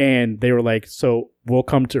 And they were like, so we'll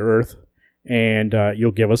come to Earth and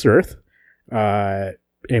you'll give us Earth.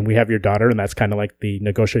 And we have your daughter. And that's kind of like the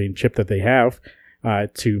negotiating chip that they have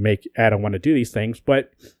to make Adam want to do these things.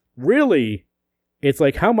 But really, it's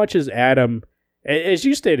like, how much is Adam, as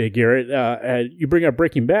you stated, Garrett, you bring up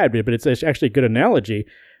Breaking Bad, but it's actually a good analogy.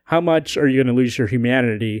 How much are you going to lose your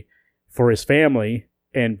humanity for his family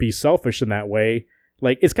and be selfish in that way?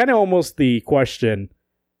 Like, it's kind of almost the question,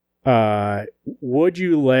 would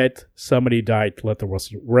you let somebody die to let the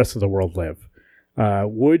rest of the world live?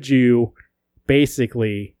 Would you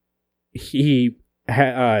basically,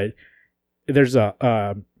 there's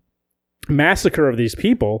a massacre of these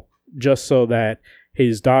people just so that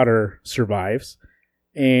his daughter survives,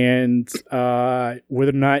 and whether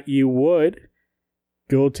or not you would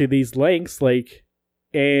go to these lengths, like,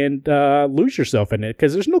 and lose yourself in it,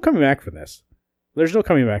 because there's no coming back from this.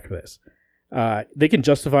 They can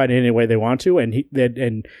justify it in any way they want to,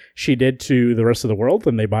 and she did to the rest of the world,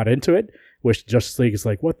 and they bought into it. Which Justice League is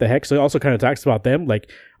like, what the heck? So it also kind of talks about them, like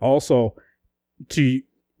also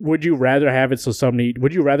would you rather have it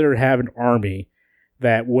would you rather have an army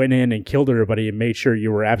that went in and killed everybody and made sure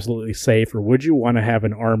you were absolutely safe, or would you want to have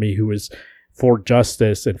an army who was for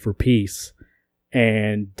justice and for peace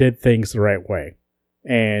and did things the right way?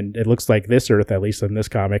 And it looks like this Earth, at least in this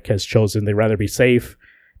comic, has chosen they'd rather be safe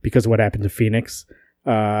because of what happened to Phoenix.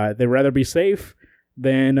 They'd rather be safe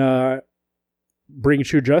than bring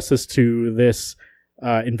true justice to this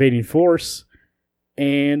invading force.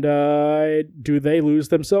 And do they lose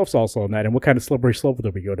themselves also on that? And what kind of slippery slope do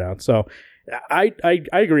we go down? So I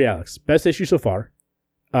agree, Alex. Best issue so far.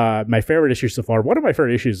 My favorite issue so far. One of my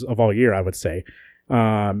favorite issues of all year, I would say.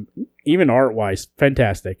 Even art-wise,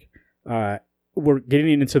 fantastic. We're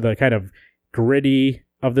getting into the kind of gritty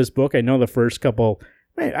of this book. I know the first couple,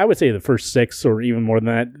 I would say the first 6 or even more than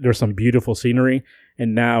that, there's some beautiful scenery.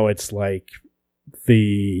 And now it's like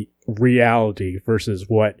the reality versus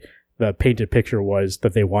what the painted picture was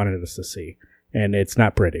that they wanted us to see. And it's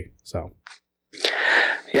not pretty. So,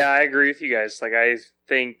 yeah, I agree with you guys. Like, I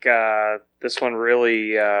think this one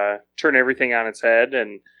really turned everything on its head,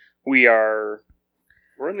 and we're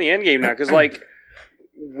in the end game now. Because, like,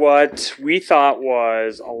 what we thought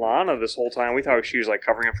was Alana this whole time, we thought she was, like,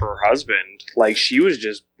 covering it for her husband. Like, she was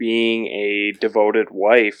just being a devoted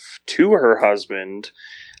wife to her husband.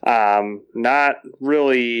 Not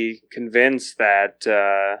really convinced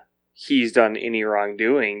that he's done any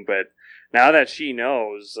wrongdoing, but now that she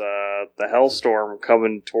knows the hellstorm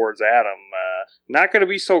coming towards Adam, not going to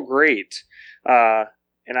be so great.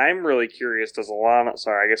 And I'm really curious, does Alana...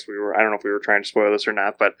 Sorry, I guess I don't know if we were trying to spoil this or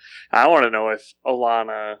not, but I want to know if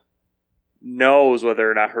Alana knows whether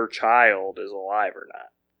or not her child is alive or not.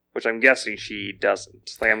 Which I'm guessing she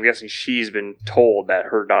doesn't. Like, I'm guessing she's been told that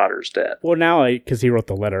her daughter's dead. Well, now, because he wrote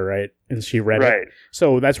the letter, right? And she read it.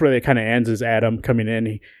 So that's where it kind of ends, is Adam coming in.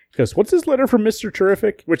 He goes, what's this letter from Mr.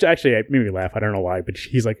 Terrific? Which actually made me laugh. I don't know why. But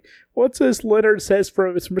he's like, what's this letter? It says it's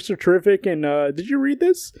from Mr. Terrific. And did you read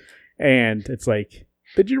this? And it's like,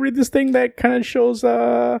 did you read this thing that kind of shows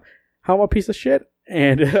how I'm a piece of shit?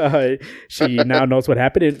 And she now knows what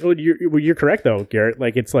happened. And, you're correct, though, Garrett.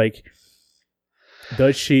 Like, it's like...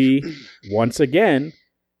 Does she, once again,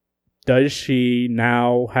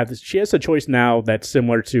 now have this? She has a choice now that's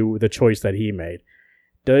similar to the choice that he made.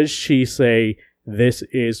 Does she say, this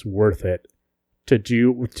is worth it to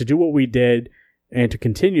do what we did and to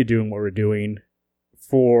continue doing what we're doing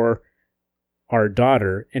for our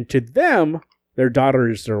daughter? And to them, their daughter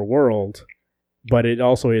is their world, but it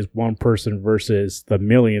also is one person versus the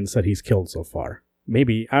millions that he's killed so far.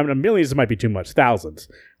 Maybe, millions might be too much, thousands,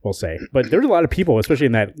 we'll say. But there's a lot of people, especially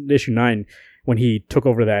in that issue 9, when he took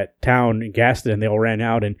over that town and gassed it and they all ran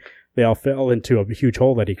out and they all fell into a huge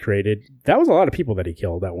hole that he created. That was a lot of people that he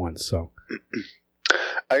killed at once. So,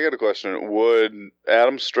 I got a question. Would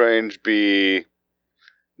Adam Strange be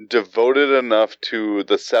devoted enough to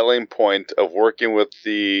the selling point of working with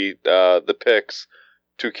the Picts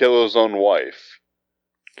to kill his own wife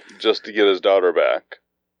just to get his daughter back?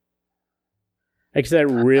 I guess that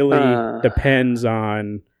really depends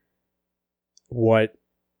on what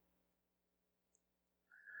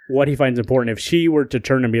he finds important. If she were to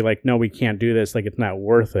turn and be like, no, we can't do this, like, it's not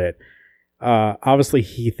worth it, obviously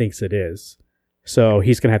he thinks it is. So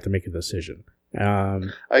he's going to have to make a decision.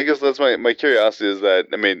 I guess that's my curiosity is that,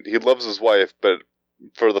 I mean, he loves his wife, but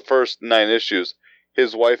for the first 9 issues,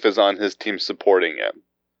 his wife is on his team supporting him.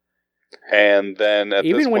 And then at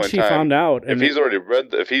even this when point she in time, found out, if he's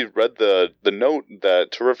read the note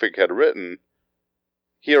that Terrific had written,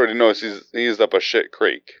 he already knows he's up a shit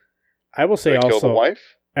creek. I will say also, kill the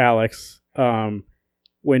wife? Alex,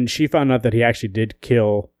 when she found out that he actually did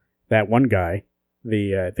kill that one guy,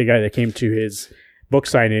 the guy that came to his book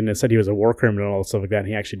signing and said he was a war criminal and stuff like that, and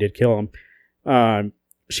he actually did kill him,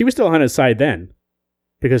 she was still on his side then,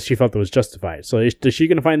 because she felt it was justified. So is she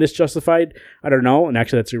going to find this justified? I don't know. And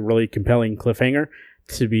actually, that's a really compelling cliffhanger.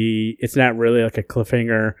 It's not really like a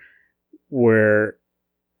cliffhanger where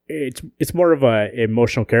it's more of a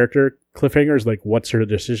emotional character cliffhanger. Is like, what's her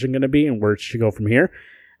decision going to be and where should she go from here?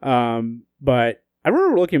 But I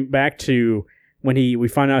remember looking back to when we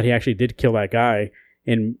found out he actually did kill that guy,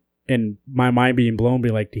 and my mind being blown,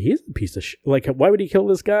 being like, he's a piece of shit. Like, why would he kill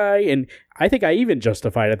this guy? And I think I even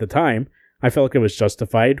justified at the time. I felt like it was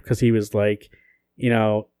justified because he was like,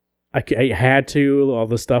 I had to, all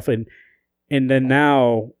this stuff. And then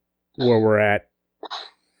now where we're at,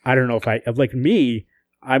 I don't know if I made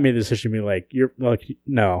the decision to be like, you're like,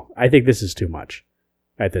 no, I think this is too much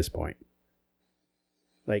at this point.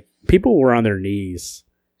 Like, people were on their knees,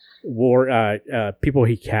 people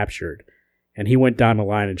he captured, and he went down the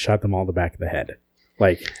line and shot them all in the back of the head.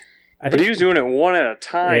 Like, but he was doing it one at a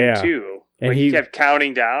time too. And like he kept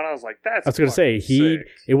counting down. I was like, "That's." I was going to say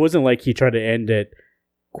it wasn't like he tried to end it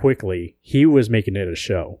quickly. He was making it a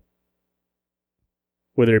show,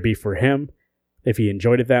 whether it be for him, if he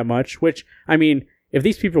enjoyed it that much. Which, I mean, if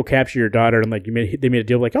these people capture your daughter and like they made a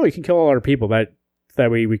deal like, "Oh, you can kill all our people. That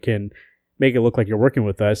way we can make it look like you're working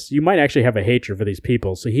with us." You might actually have a hatred for these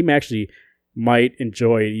people. So he actually might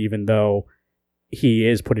enjoy it, even though he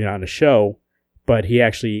is putting on a show. But he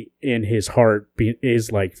actually, in his heart,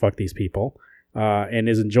 is like, fuck these people, and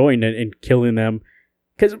is enjoying it and killing them.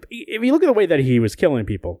 Because if you look at the way that he was killing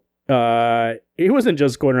people, he wasn't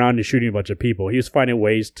just going around and shooting a bunch of people. He was finding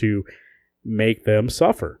ways to make them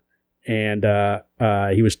suffer. And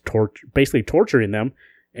he was basically torturing them.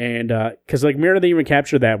 And because like Mira, they even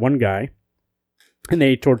captured that one guy, and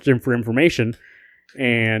they tortured him for information.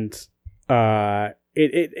 And there's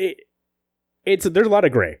a lot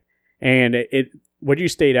of gray. And what you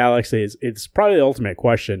state, Alex, is it's probably the ultimate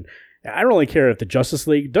question. I don't really care if the Justice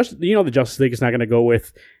League, the Justice League is not going to go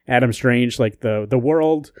with Adam Strange. Like the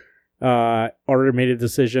world already made a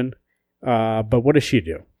decision, but what does she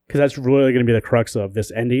do? Because that's really going to be the crux of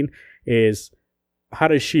this ending. Is how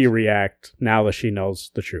does she react now that she knows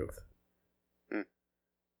the truth?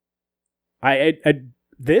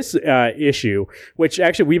 This issue, which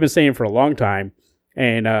actually we've been saying for a long time,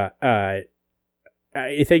 and I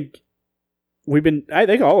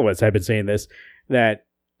think all of us have been saying this, that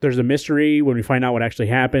there's a mystery when we find out what actually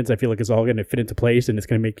happens. I feel like it's all going to fit into place, and it's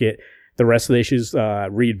going to make it the rest of the issues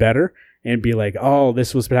read better and be like, oh,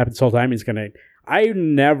 this was what happened this whole time. I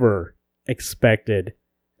never expected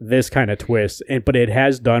this kind of twist, but it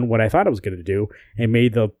has done what I thought it was going to do and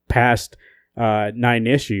made the past 9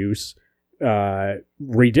 issues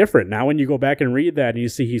read different. Now, when you go back and read that and you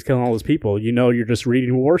see he's killing all those people, you're just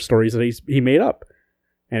reading war stories that he made up.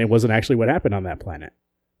 And it wasn't actually what happened on that planet.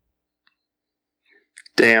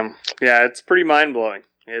 Damn. Yeah, it's pretty mind-blowing.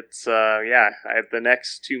 It's, the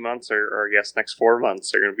next 2 months, or I guess next 4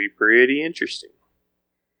 months, are going to be pretty interesting.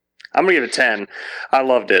 I'm going to give it 10. I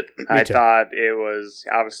loved it. I thought it was,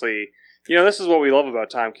 obviously, this is what we love about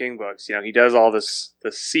Tom King books. He does all the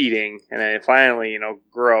seeding, and then it finally,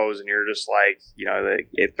 grows, and you're just like,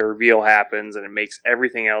 the reveal happens, and it makes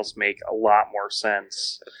everything else make a lot more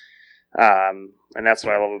sense. And that's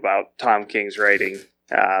what I love about Tom King's writing.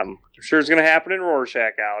 I'm sure it's going to happen in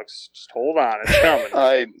Rorschach, Alex. Just hold on, it's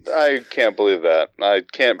coming. I can't believe that. I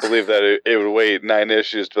can't believe that it would wait 9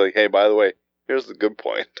 issues to be like, hey, by the way, here's the good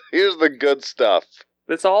point. Here's the good stuff.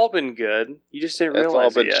 It's all been good. You just didn't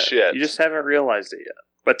realize it yet. It's all been shit. You just haven't realized it yet.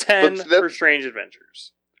 But 10 for Strange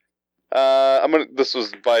Adventures. This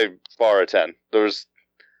was by far a 10. I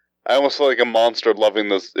almost feel like a monster loving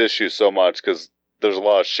this issue so much because there's a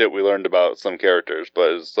lot of shit we learned about some characters,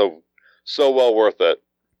 but it's so well worth it.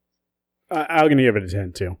 I'm going to give it a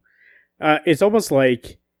 10 too. It's almost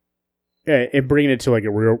like bringing it to like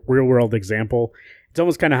a real world example. It's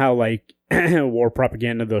almost kind of how like war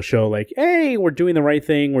propaganda, they'll show like, hey, we're doing the right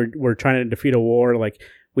thing. We're trying to defeat a war. Like,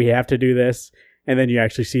 we have to do this. And then you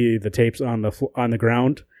actually see the tapes on the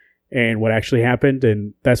ground and what actually happened.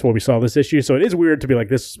 And that's what we saw this issue. So it is weird to be like,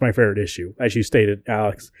 this is my favorite issue, as you stated,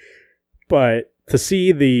 Alex. But to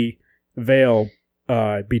see the veil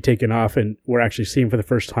be taken off, and we're actually seeing for the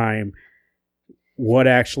first time what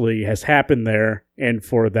actually has happened there, and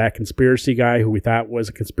for that conspiracy guy who we thought was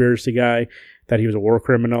a conspiracy guy, that he was a war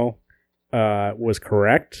criminal, was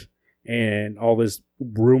correct, and all these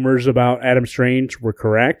rumors about Adam Strange were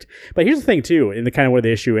correct. But here's the thing too, in the kind of where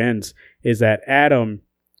the issue ends, is that Adam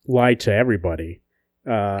lied to everybody,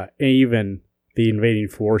 even the invading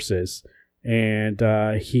forces. And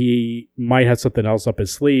he might have something else up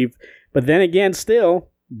his sleeve, but then again, still,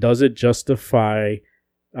 does it justify?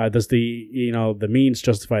 Does the means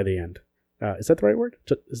justify the end? Is that the right word?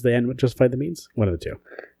 Is the end justify the means? One of the two.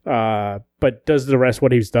 But does the rest,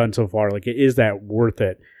 what he's done so far, like, is that worth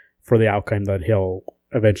it for the outcome that he'll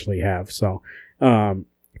eventually have? So,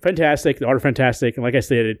 fantastic. The art, fantastic, and like I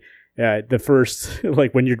stated, the first,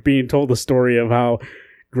 like, when you're being told the story of how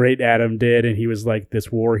great Adam did, and he was like this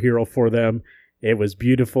war hero for them. It was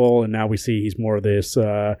beautiful, and now we see he's more of this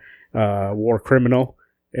war criminal,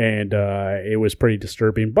 and it was pretty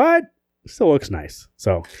disturbing, but still looks nice.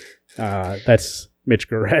 So that's Mitch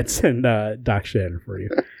Goretz and Doc Shannon for you.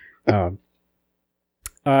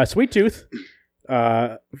 Sweet Tooth,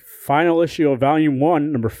 final issue of Volume 1,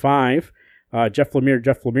 number 5. Jeff Lemire,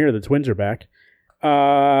 the twins are back.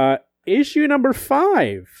 Issue number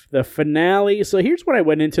 5, the finale. So here's what I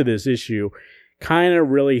went into this issue kind of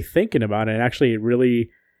really thinking about it, and actually it really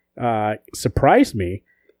surprised me,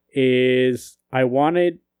 is I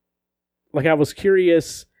was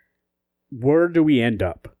curious, where do we end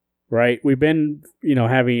up, right? We've been,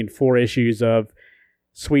 having 4 issues of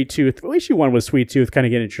Sweet Tooth. Well, issue 1 was Sweet Tooth kind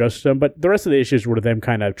of getting introduced to them, but the rest of the issues were them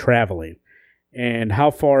kind of traveling. And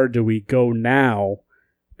how far do we go now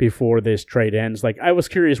before this trade ends? Like, I was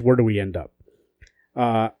curious, where do we end up?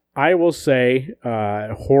 I will say,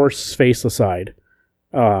 horse face aside,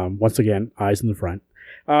 once again, eyes in the front,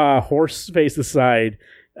 horse face aside,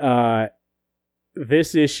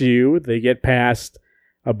 this issue, they get past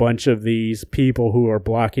a bunch of these people who are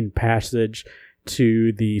blocking passage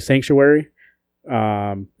to the sanctuary. Is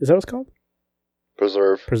that what it's called?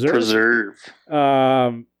 Preserve.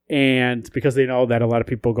 And because they know that a lot of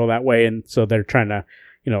people go that way, and so they're trying to,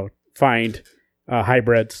 find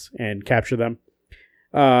hybrids and capture them.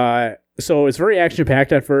 So it's very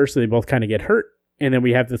action-packed at first, and they both kind of get hurt. And then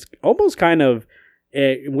we have this almost kind of,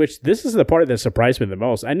 which this is the part that surprised me the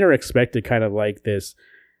most. I never expected kind of like this,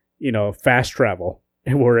 fast travel,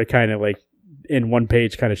 where it kind of like in one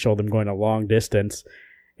page kind of showed them going a long distance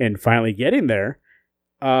and finally getting there.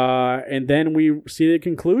 And then we see the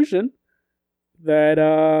conclusion that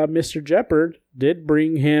Mr. Jeopard did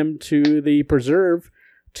bring him to the preserve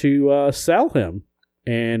to sell him.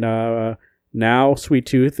 And now Sweet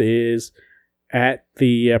Tooth is at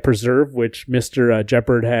the preserve, which Mr.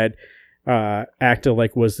 Jeopard had acted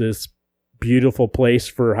like was this beautiful place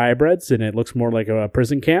for hybrids, and it looks more like a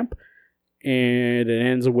prison camp. And it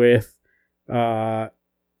ends with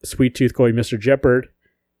Sweet Tooth going, Mr. Jeopard,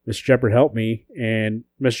 help me. And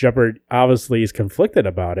Mr. Jeopard obviously is conflicted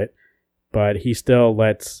about it, but he still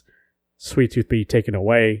lets Sweet Tooth be taken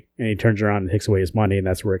away, and he turns around and takes away his money, and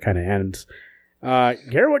that's where it kind of ends.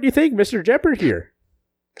 Garrett, what do you think, Mr. Jeopard here?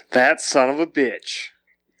 That son of a bitch.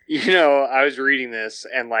 I was reading this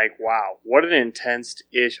and like, wow, what an intense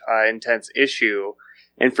issue.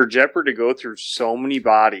 And for Jeopard to go through so many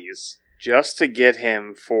bodies just to get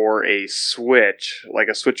him for a switch, like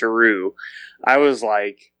a switcheroo, I was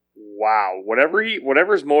like, wow,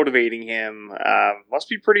 whatever's motivating him must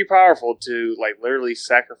be pretty powerful to like literally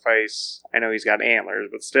sacrifice. I know he's got antlers,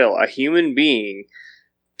 but still a human being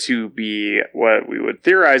to be what we would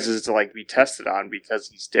theorize is to like be tested on because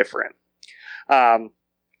he's different.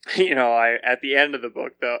 I at the end of the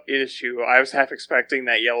book, the issue, I was half expecting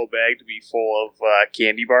that yellow bag to be full of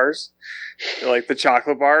candy bars, like the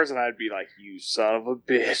chocolate bars, and I'd be like, "You son of a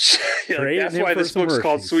bitch!" Like, that's why this book's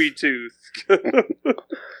called Sweet Tooth.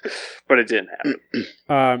 But it didn't happen.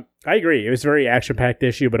 I agree. It was a very action-packed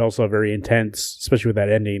issue, but also very intense, especially with that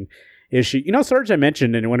ending issue. Sarge, I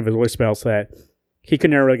mentioned in one of his voicemails that he could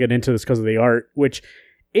never really get into this because of the art, which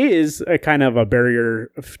is a kind of a barrier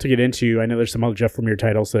to get into. I know there's some other Jeff Lemire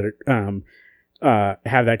titles that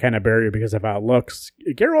have that kind of barrier because of how it looks.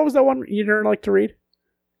 Garrett, what was that one you didn't like to read?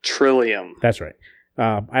 Trillium. That's right.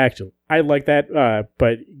 I like that,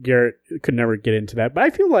 but Garrett could never get into that. But I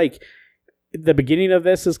feel like the beginning of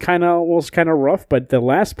this is kind of rough, but the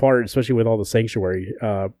last part, especially with all the sanctuary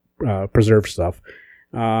preserve stuff,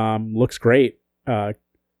 looks great.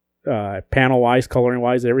 Panel wise, coloring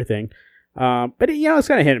wise, everything. But it's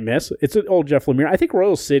kind of hit and miss. It's an old Jeff Lemire. I think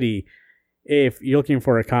Royal City, if you're looking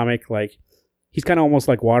for a comic, like he's kind of almost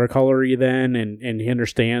like watercolory then, and he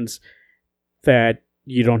understands that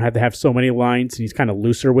you don't have to have so many lines, and he's kind of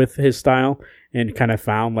looser with his style, and kind of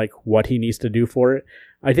found like what he needs to do for it.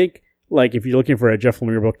 I think like if you're looking for a Jeff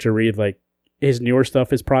Lemire book to read, like his newer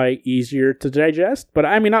stuff is probably easier to digest. But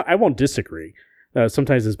I mean, I won't disagree.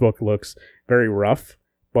 Sometimes this book looks very rough,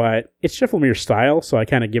 but it's Jeff Lemire's style, so I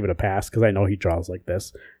kind of give it a pass because I know he draws like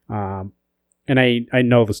this. And I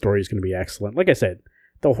know the story is going to be excellent. Like I said,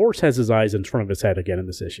 the horse has his eyes in front of his head again in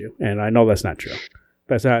this issue, and I know that's not true.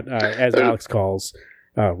 That's not, as Alex calls,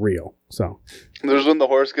 real. So there's when the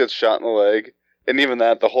horse gets shot in the leg, and even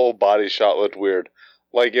that, the whole body shot looked weird.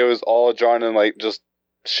 Like it was all drawn in like just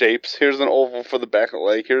shapes. Here's an oval for the back of the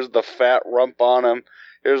leg. Here's the fat rump on him.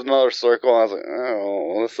 Here's another circle, and I was like,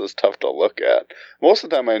 oh, well, this is tough to look at. Most of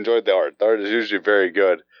the time I enjoyed the art. The art is usually very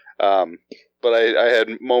good. But I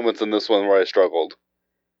had moments in this one where I struggled.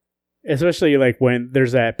 Especially like when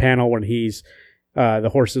there's that panel when he's, the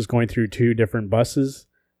horse is going through 2 different buses.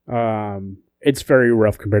 It's very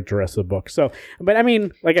rough compared to the rest of the book. So, but I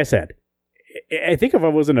mean, like I said, I think if I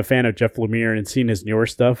wasn't a fan of Jeff Lemire and seeing his newer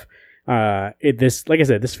stuff,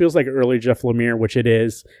 this feels like early Jeff Lemire, which it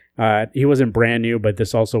is. He wasn't brand new, but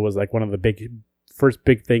this also was like one of the first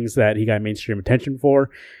big things that he got mainstream attention for.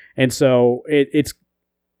 And so it's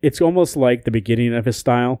almost like the beginning of his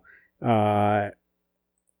style.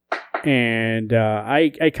 And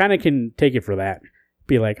I kind of can take it for that.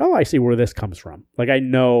 Be like, oh, I see where this comes from. Like, I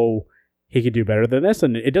know he could do better than this,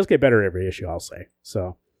 and it does get better every issue, I'll say.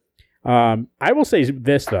 So, I will say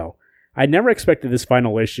this, though. I never expected this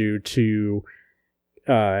final issue to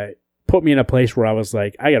put me in a place where I was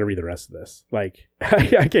like, I got to read the rest of this. Like,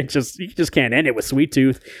 you just can't end it with Sweet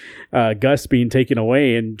Tooth, Gus being taken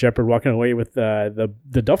away, and Jeopard walking away with the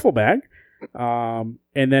duffel bag. And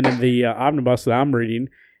then in the omnibus that I'm reading,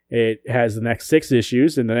 it has the next 6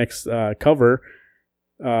 issues, and the next cover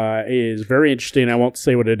is very interesting. I won't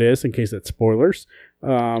say what it is in case it's spoilers,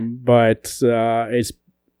 but it's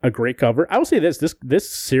a great cover. I will say this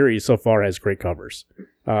series so far has great covers.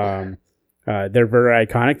 They're very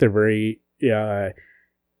iconic. They're very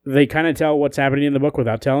they kind of tell what's happening in the book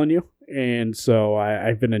without telling you, and so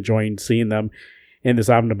I've been enjoying seeing them in this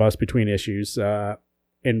omnibus between issues.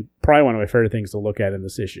 And probably one of my favorite things to look at in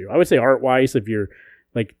this issue. I would say art-wise, if you're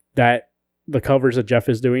like that, the covers that Jeff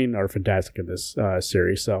is doing are fantastic in this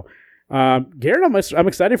series. So, Garrett, I'm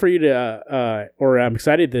excited for you to, or I'm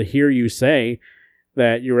excited to hear you say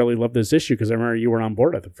that you really love this issue, because I remember you were on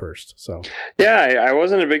board at the first. So, yeah, I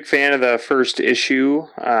wasn't a big fan of the first issue,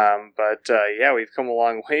 but yeah, we've come a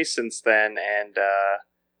long way since then, and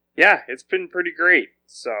yeah, it's been pretty great.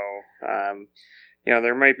 So,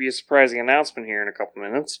 there might be a surprising announcement here in a couple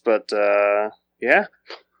minutes, but yeah,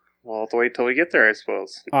 we'll have to wait till we get there, I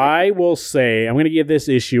suppose. I will say I'm going to give this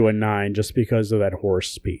issue a 9 just because of that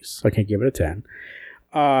horse piece. I can't give it a 10.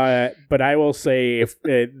 But I will say if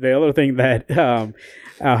the other thing that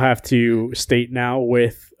I'll have to state now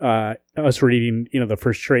with us reading, the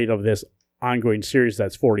first trade of this ongoing series,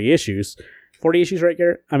 that's 40 issues. 40 issues, right,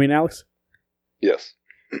 Garrett? I mean, Alex? Yes.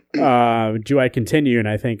 Do I continue? And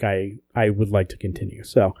I think I would like to continue.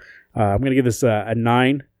 So I'm going to give this a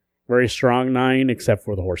 9, very strong 9, except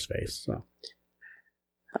for the horse face. So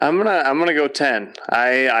I'm gonna go 10.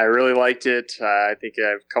 I really liked it. I think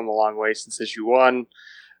I've come a long way since issue 1.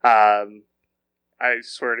 I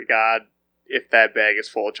swear to God, if that bag is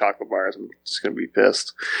full of chocolate bars, I'm just gonna be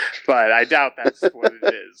pissed. But I doubt that's what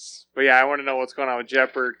it is. But yeah, I want to know what's going on with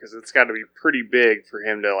Jeopard, because it's got to be pretty big for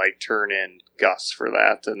him to like turn in Gus for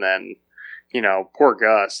that. And then, poor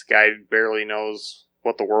Gus, the guy barely knows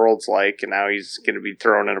what the world's like, and now he's going to be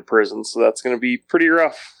thrown in a prison, so that's going to be pretty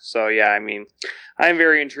rough. So yeah, I mean, I'm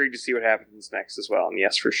very intrigued to see what happens next as well. And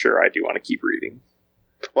yes, for sure, I do want to keep reading.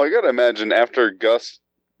 Well, I gotta imagine after Gus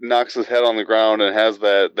knocks his head on the ground and has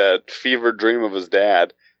that fevered dream of his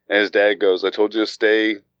dad, and his dad goes, "I told you to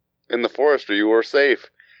stay in the forest or you were safe."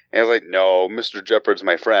 And he's like, "No, Mr. Jeopard's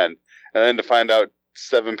my friend." And then to find out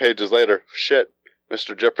 7 pages later, shit,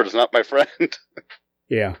 Mr. Jeopard's not my friend.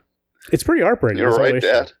 Yeah. It's pretty heartbreaking. You're right,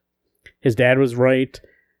 Dad. His dad was right.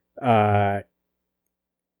 That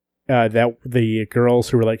the girls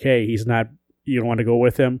who were like, "Hey, he's not. You don't want to go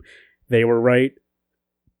with him," they were right.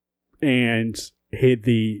 And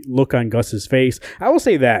the look on Gus's face. I will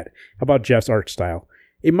say that about Jeff's art style.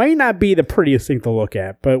 It might not be the prettiest thing to look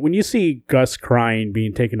at, but when you see Gus crying,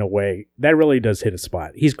 being taken away, that really does hit a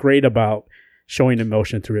spot. He's great about showing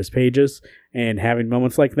emotion through his pages and having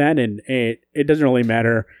moments like that. And it doesn't really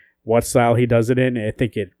matter what style he does it in. I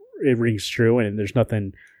think it rings true, and there's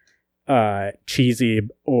nothing cheesy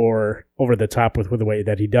or over the top with the way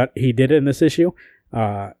that he did it in this issue.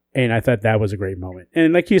 And I thought that was a great moment.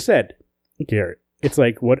 And like you said, Garrett, it's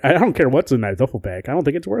like, what? I don't care what's in that duffel bag. I don't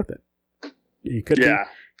think it's worth it. You could, yeah.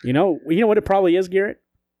 You know what it probably is, Garrett?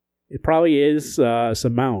 It probably is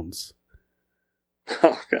some Mounds.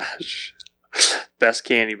 Oh gosh, best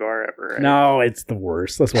candy bar ever. Right? No, it's the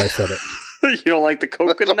worst. That's why I said it. You don't like the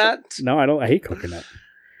coconut? No, I don't. I hate coconut.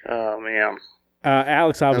 Oh man.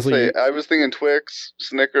 Alex, obviously. I was thinking Twix,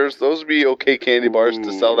 Snickers. Those would be okay candy bars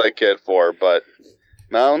to sell that kid for, but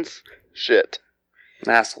Mounds, shit.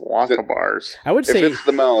 That's Wonka bars. I would say if it's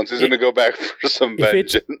the Mounds, he's going to go back for some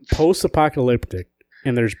vengeance. If it's post-apocalyptic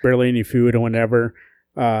and there's barely any food or whatever,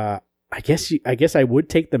 I guess I would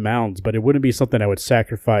take the Mounds, but it wouldn't be something I would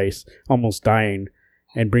sacrifice almost dying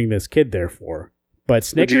and bring this kid there for. But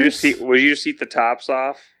Snickers, would you just eat the tops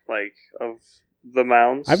off, like, of the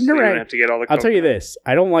Mounds? I've never have to get all the. I'll tell you this: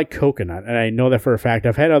 I don't like coconut, and I know that for a fact.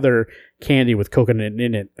 I've had other candy with coconut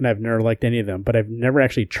in it, and I've never liked any of them. But I've never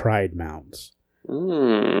actually tried Mounds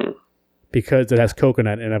because it has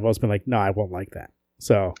coconut, and I've always been like, no, I won't like that.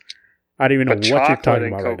 So I don't even know what you're talking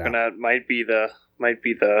about right now. Coconut might be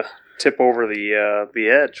the tip over the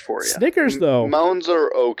edge for you. Snickers, though, Mounds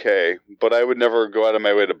are okay, but I would never go out of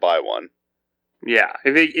my way to buy one. Yeah,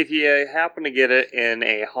 if you happen to get it in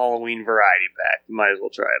a Halloween variety pack, you might as well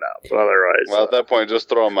try it out. But otherwise, well, at that point, just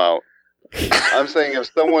throw them out. I'm saying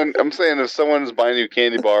if someone's buying you a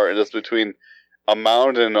candy bar and it's between a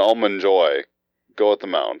Mound and an Almond Joy, go with the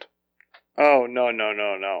Mound. Oh, no.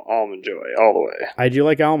 Almond Joy, all the way. I do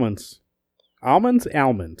like almonds. Almonds.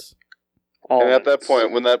 Almonds. And at that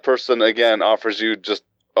point, when that person, again, offers you just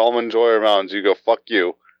Almond Joy or Mounds, you go, fuck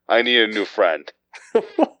you. I need a new friend.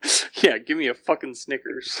 Yeah, give me a fucking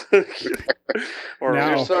Snickers. Or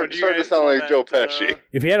Now- You're starting to sound like Joe Pesci.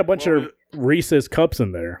 If you had a bunch What of was Reese's cups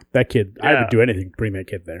in there, that kid, I Yeah. would do anything to bring that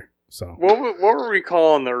kid there. So What were we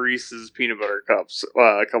calling the Reese's peanut butter cups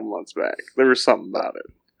a couple months back? There was something about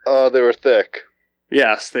it. They were thick.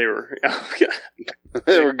 Yes, they were.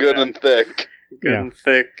 They were good and thick. Good Yeah. and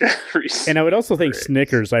thick. Reese's. And I would also think Great.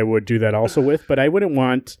 Snickers I would do that also with, but I wouldn't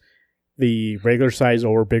want the regular size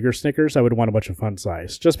or bigger Snickers. I would want a bunch of fun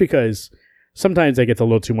size, just because sometimes they get a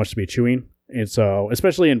little too much to be chewing. And so,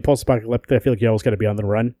 especially in post-apocalyptic, I feel like you always got to be on the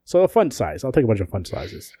run. So a fun size. I'll take a bunch of fun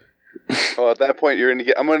sizes. Well, at that point,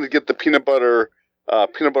 I'm going to get the peanut butter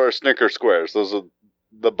Snicker squares. Those are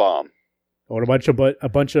the bomb. Or a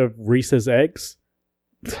bunch of Reese's eggs.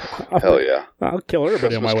 Hell yeah. I'll kill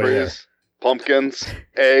everybody on Christmas my way there. trees, pumpkins,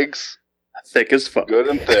 eggs, Thick as fuck. good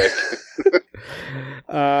and thick.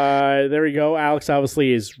 There we go. Alex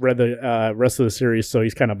obviously has read the rest of the series, so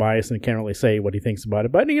he's kind of biased and can't really say what he thinks about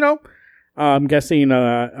it. But I'm guessing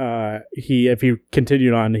if he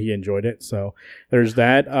continued on, he enjoyed it. So there's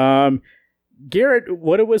that. Garrett,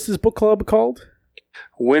 what was his book club called?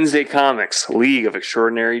 Wednesday Comics, League of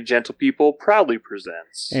Extraordinary Gentle People, proudly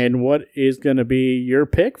presents. And what is going to be your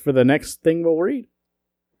pick for the next thing we'll read?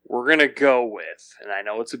 We're going to go with, and I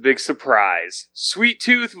know it's a big surprise, Sweet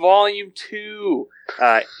Tooth Volume 2,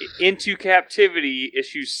 Into Captivity,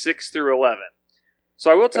 issues 6 through 11.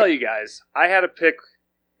 So I will tell you guys, I had a pick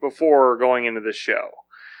before going into the show.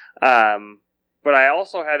 But I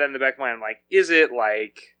also had in the back of my mind, like, is it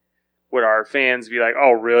like, would our fans be like,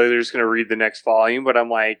 oh, really? They're just going to read the next volume? But I'm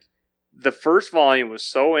like, the first volume was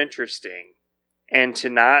so interesting, and to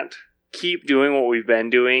not keep doing what we've been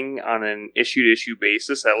doing on an issue-to-issue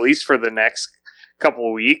basis, at least for the next couple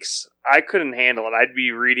of weeks, I couldn't handle it. I'd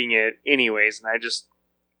be reading it anyways, and I just,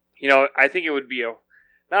 I think it would be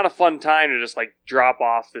not a fun time to just like drop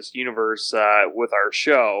off this universe with our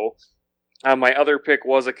show. My other pick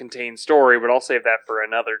was a contained story, but I'll save that for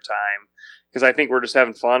another time, because I think we're just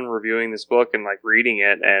having fun reviewing this book and like reading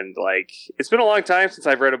it. And like, it's been a long time since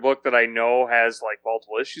I've read a book that I know has like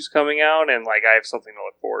multiple issues coming out, and like I have something to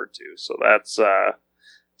look forward to. So that's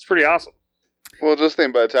it's pretty awesome. Well, just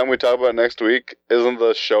think, by the time we talk about it next week, isn't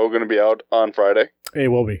the show going to be out on Friday? It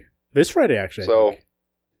will be this Friday, actually.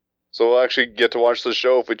 So we'll actually get to watch the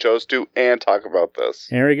show if we chose to and talk about this.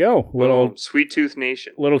 There we go. Little Sweet Tooth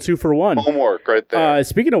Nation. 2 for 1. Homework right there.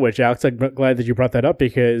 Speaking of which, Alex, I'm glad that you brought that up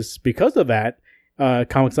because of that,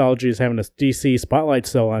 Comixology is having a DC Spotlight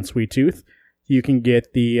sale on Sweet Tooth. You can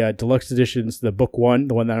get the deluxe editions, the book 1,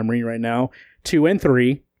 the one that I'm reading right now, 2 and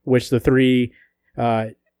 3, which the 3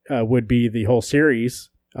 would be the whole series.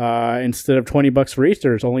 Instead of $20 for each,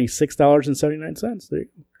 there's only $6.79. There you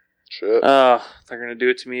go. Shit. They're gonna do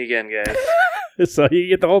it to me again, guys. So you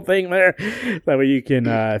get the whole thing there. That way you can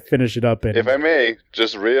finish it up. And If I may,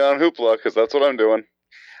 just read it on Hoopla, because that's what I'm doing.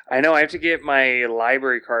 I know I have to get my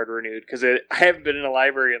library card renewed because I haven't been in a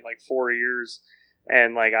library in like 4 years,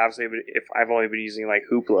 and like obviously, if I've only been using like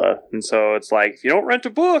Hoopla, and so it's like if you don't rent a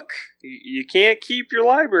book, you can't keep your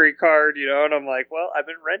library card, And I'm like, well, I've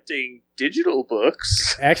been renting digital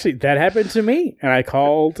books. Actually, that happened to me, and I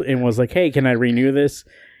called and was like, "Hey, can I renew this?"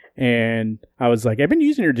 And I was like, I've been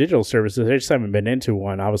using your digital services. I just haven't been into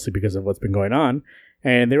one, obviously, because of what's been going on.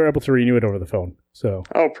 And they were able to renew it over the phone. So,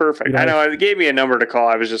 Oh, perfect. You know, I know it gave me a number to call.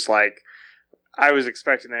 I was just like, I was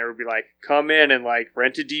expecting they would be like, come in and like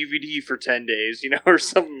rent a DVD for 10 days, or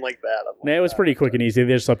something like that. I'm like, it was pretty quick and easy.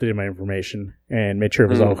 They just updated my information and made sure it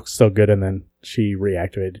was all still good. And then she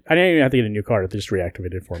reactivated. I didn't even have to get a new card. They just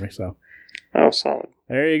reactivated it for me. So, oh, solid.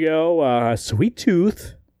 there you go. Sweet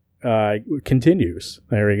Tooth continues.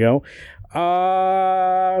 There we go.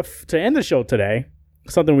 To end the show today,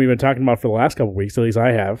 something we've been talking about for the last couple of weeks, at least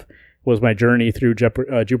I have, was my journey through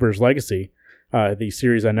Jupiter's Legacy, the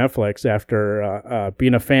series on Netflix. After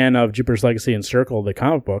being a fan of Jupiter's Legacy and Circle, the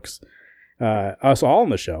comic books, us all on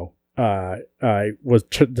the show, I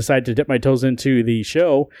decided to dip my toes into the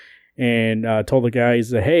show and told the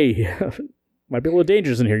guys, hey, might be a little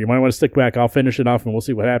dangerous in here. You might want to stick back. I'll finish it off and we'll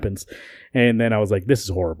see what happens. And then I was like, this is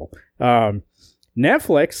horrible.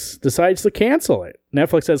 Netflix decides to cancel it.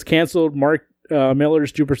 Netflix has canceled Mark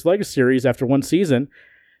Miller's Jupiter's Legacy series after one season.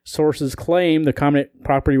 Sources claim the comic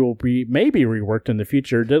property may be reworked in the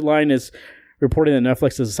future. Deadline is reporting that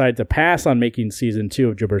Netflix has decided to pass on making season 2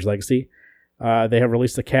 of Jupiter's Legacy. They have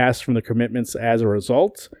released the cast from the commitments as a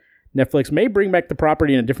result. Netflix may bring back the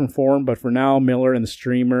property in a different form, but for now, Miller and the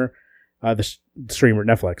streamer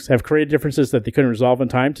Netflix, have created differences that they couldn't resolve in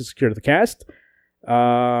time to secure the cast.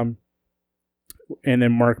 And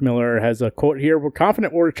then Mark Miller has a quote here, "We're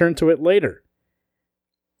confident we'll return to it later."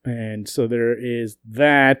 And so there is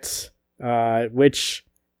that, which,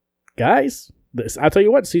 guys, I'll tell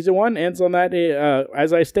you what, season 1 ends on that,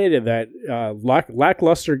 as I stated, that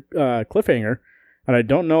lackluster cliffhanger, and I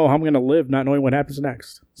don't know how I'm going to live not knowing what happens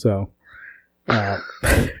next. So, they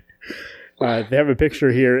have a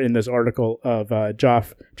picture here in this article of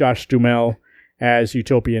Josh Duhamel as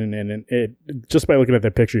Utopian, and it just by looking at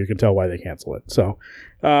that picture, you can tell why they cancel it. So,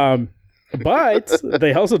 but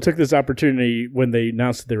they also took this opportunity when they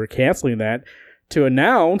announced that they were canceling that to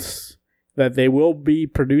announce that they will be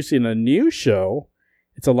producing a new show.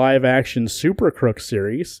 It's a live-action Super Crooks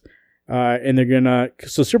series. And they're going to...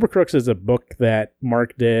 So Super Crooks is a book that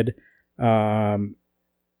Mark did.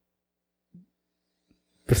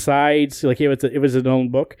 Besides, like, it was an own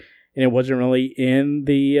book, and it wasn't really in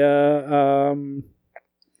the...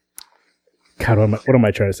 God, what am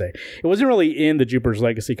I trying to say? It wasn't really in the Jupiter's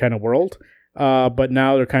Legacy kind of world. But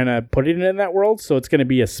now they're kind of putting it in that world. So it's going to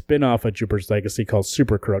be a spin-off of Jupiter's Legacy called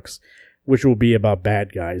Super Crooks, which will be about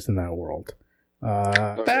bad guys in that world.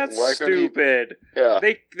 That's stupid. Yeah.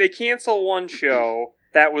 They cancel one show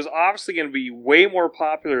that was obviously going to be way more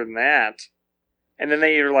popular than that, and then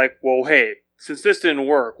they are like, well, hey, since this didn't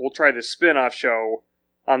work, we'll try this spin-off show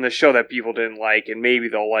on this show that people didn't like, and maybe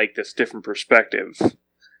they'll like this different perspective.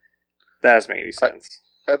 That doesn't make any sense.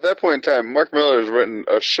 At that point in time, Mark Miller has written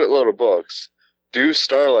a shitload of books. Do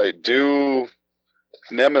Starlight, do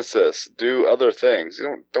Nemesis, do other things.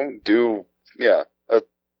 You don't do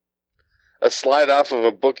a slide off of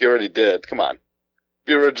a book you already did. Come on.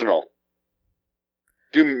 Be original.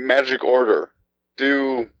 Do Magic Order.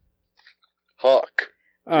 Do Hawk.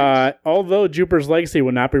 Although Jupiter's Legacy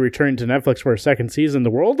will not be returning to Netflix for a second season, the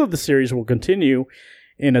world of the series will continue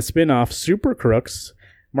in a spin-off, Super Crooks.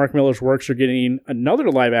 Mark Miller's works are getting another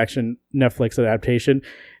live-action Netflix adaptation,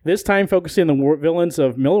 this time focusing on the villains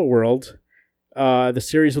of Miller World. The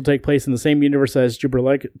series will take place in the same universe as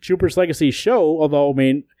Jupiter's Legacy show, although it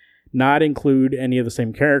may not include any of the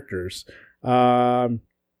same characters. Yada,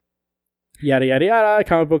 yada, yada.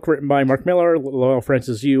 Comic book written by Mark Miller, Lowell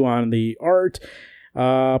Francis Yu on the art.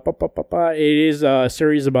 It is a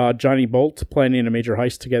series about Johnny Bolt planning a major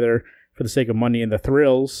heist together for the sake of money and the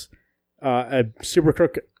thrills. A Super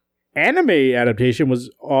Crook anime adaptation was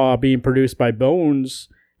being produced by Bones,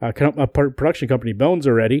 a production company, Bones,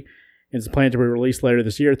 already. It's planned to be released later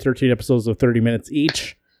this year, 13 episodes of 30 minutes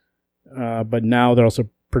each. But now they're also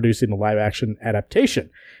producing a live-action adaptation.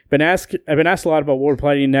 I've been asked a lot about what we're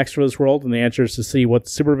planning next for this world, and the answer is to see what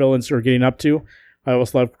supervillains are getting up to. I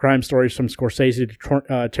always love crime stories from Scorsese to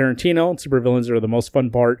Tarantino, and supervillains are the most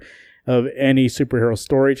fun part of any superhero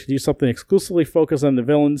story. To do something exclusively focused on the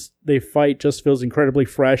villains they fight just feels incredibly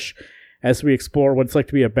fresh as we explore what it's like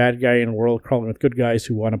to be a bad guy in a world crawling with good guys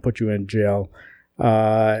who want to put you in jail.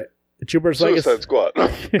 Jupiter's Legacy. Suicide Squad.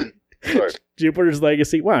 Sorry. Jupiter's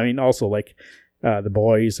Legacy. Well, I mean, also like the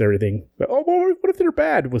boys, everything. But, well, what if they're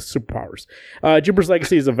bad with superpowers? Jupiter's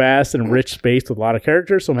Legacy is a vast and rich space with a lot of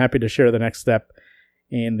characters, so I'm happy to share the next step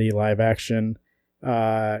in the live action.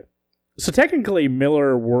 So technically,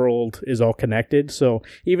 Miller World is all connected. So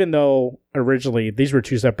even though originally these were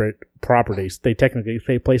two separate properties, they technically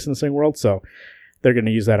take place in the same world. So they're going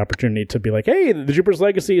to use that opportunity to be like, hey, the Jupiter's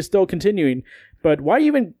Legacy is still continuing. But why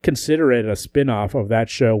even consider it a spin-off of that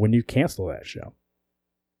show when you cancel that show?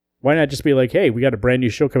 Why not just be like, hey, we got a brand new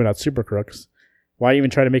show coming out, Super Crooks. Why even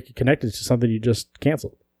try to make it connected to something you just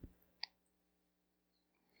canceled?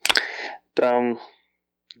 Dumb.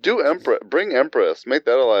 Do Empress. Bring Empress. Make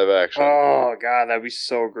that a live action. Oh, God, that'd be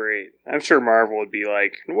so great. I'm sure Marvel would be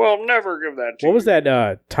like, well, never give that to What was that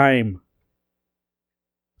time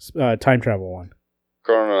travel one?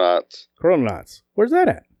 Chrononauts. Chrononauts. Where's that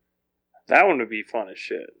at? That one would be fun as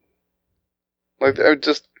shit. Like,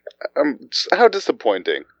 how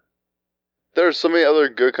disappointing. There are so many other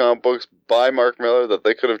good comic books by Mark Miller that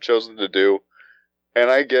they could have chosen to do. And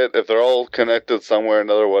I get if they're all connected somewhere or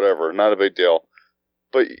another, whatever, not a big deal.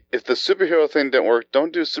 But if the superhero thing didn't work,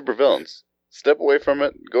 don't do supervillains. Step away from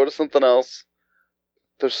it. Go to something else.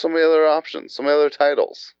 There's so many other options, so many other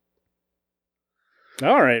titles.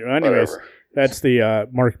 All right. Well, anyways, Whatever. That's the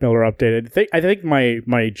Mark Miller updated. I think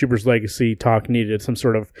my Jupiter's Legacy talk needed some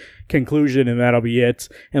sort of conclusion, and that'll be it.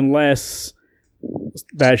 Unless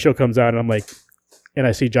that show comes out, and I'm like, and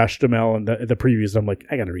I see Josh Duhamel in the previews, and I'm like,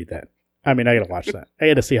 I got to read that. I mean, I gotta watch that. I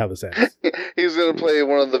gotta see how this ends. He's going to play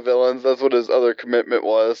one of the villains. That's what his other commitment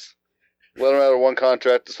was. Let him out of one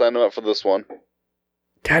contract to sign him up for this one.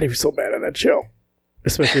 God, he was so bad on that show.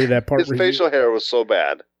 Especially that part His where facial hair was so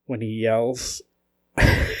bad. when he yells.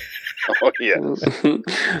 Oh, yes.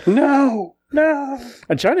 No.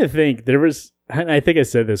 I'm trying to think. There was, I think I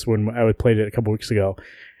said this when I played it a couple weeks ago.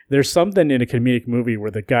 There's something in a comedic movie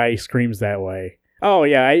where the guy screams that way. Oh,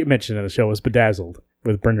 yeah, I mentioned in the show. It was Bedazzled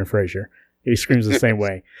with Brendan Fraser. He screams the same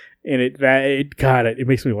way. And it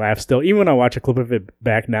makes me laugh still. Even when I watch a clip of it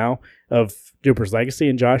back now of Jupiter's Legacy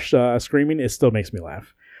and Josh screaming, it still makes me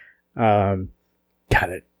laugh. I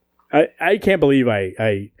can't believe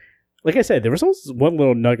I like I said, there was always one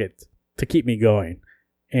little nugget to keep me going.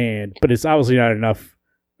 But it's obviously not enough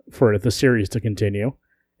for the series to continue.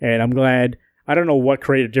 And I'm glad. I don't know what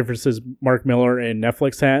creative differences Mark Miller and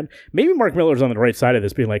Netflix had. Maybe Mark Miller's on the right side of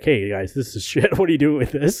this, being like, hey, guys, this is shit. What are you doing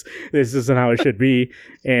with this? This isn't how it should be.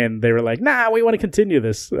 And they were like, nah, we want to continue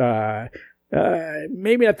this. Maybe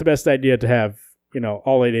not the best idea to have,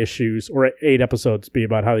 all 8 issues or 8 episodes be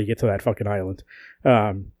about how they get to that fucking island.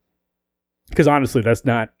 Because honestly, that's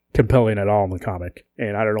not compelling at all in the comic.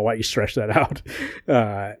 And I don't know why you stretch that out.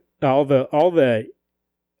 All the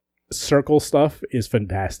circle stuff is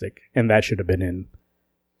fantastic, and that should have been in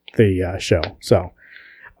the show. So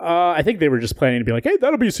I think they were just planning to be like, hey,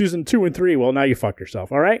 that'll be season 2 and 3. Well, now you fucked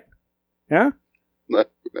yourself. All right, yeah.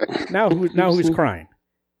 now who's crying?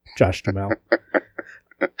 Josh Duhamel.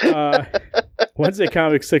 Wednesday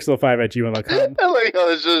Comics 605@gmail.com. I like how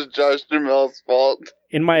it's just Josh Duhamel's fault.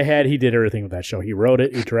 In my head, he did everything with that show. He wrote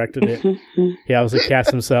it, he directed it. He obviously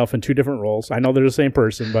cast himself in 2 different roles. I know they're the same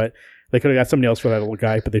person, but they could have got somebody else for that little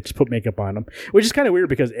guy, but they just put makeup on him, which is kind of weird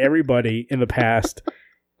because everybody in the past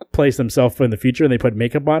plays themselves in the future and they put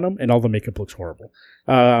makeup on them, and all the makeup looks horrible.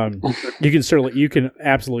 You can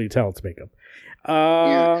absolutely tell it's makeup. He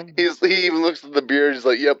even looks at the beard. He's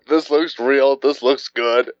like, "Yep, this looks real. This looks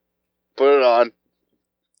good. Put it on."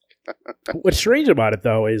 What's strange about it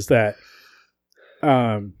though is that,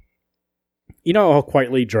 you know how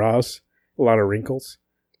Quite Lee draws a lot of wrinkles.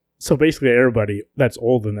 So basically, everybody that's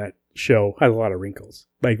old in that show has a lot of wrinkles.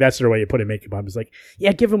 Like that's their way of putting makeup on. It's like,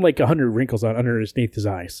 yeah, give him like 100 wrinkles on underneath his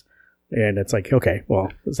eyes, and it's like, okay,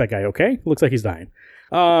 well, is that guy okay? Looks like he's dying.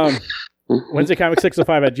 Wednesday Comics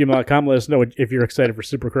 605@gmail.com. Let us know if you're excited for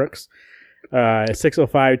Super Crooks.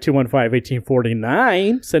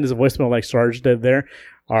 605-215-1849. Send us a voicemail like Sarge did there.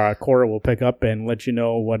 Cora will pick up and let you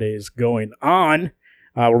know what is going on.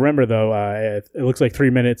 Remember, though, it looks like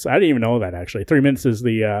 3 minutes. I didn't even know that, actually. 3 minutes is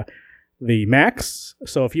the max.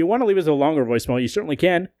 So if you want to leave us a longer voicemail, you certainly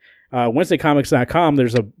can. WednesdayComics.com,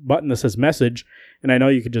 there's a button that says message, and I know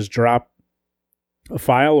you could just drop a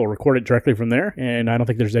file or record it directly from there, and I don't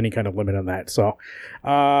think there's any kind of limit on that. So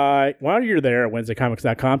while you're there at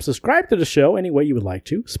WednesdayComics.com, subscribe to the show any way you would like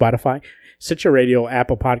to. Spotify, Stitcher Radio,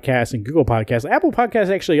 Apple Podcasts, and Google Podcasts. Apple Podcasts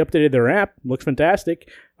actually updated their app. Looks fantastic.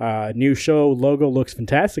 New show logo looks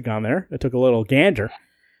fantastic on there. I took a little gander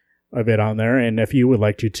of it on there, and if you would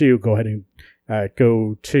like to too, go ahead and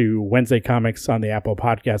go to Wednesday Comics on the Apple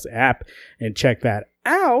Podcast app and check that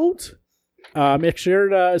out. Make sure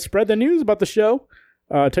to spread the news about the show.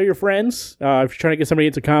 Tell your friends. If you're trying to get somebody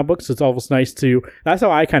into comic books, it's always nice to... That's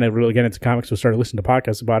how I kind of really get into comics, was started listening to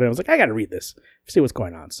podcasts about it. I was like, I got to read this, see what's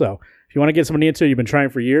going on. So if you want to get somebody into it, you've been trying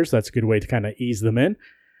for years, that's a good way to kind of ease them in.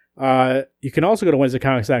 You can also go to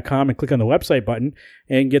WednesdayComics.com and click on the website button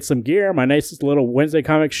and get some gear. My nicest little Wednesday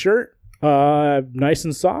Comics shirt. Nice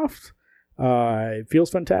and soft. It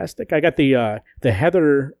feels fantastic. I got the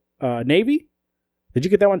Heather Navy. Did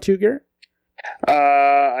you get that one too, Garrett?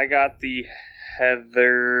 I got the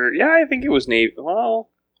Heather. Yeah, I think it was Navy. Well,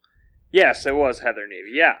 yes, it was Heather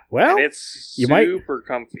Navy. Yeah. Well, and it's super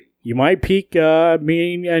comfy. You might peak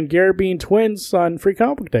me and Garrett being twins on Free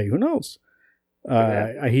Comic Book Day. Who knows?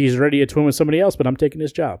 He's ready to twin with somebody else, but I'm taking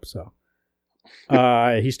his job. So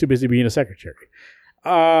he's too busy being a secretary.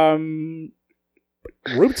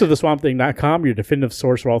 RootsOfTheSwampThing.com, your definitive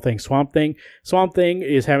source for all things Swamp Thing. Swamp Thing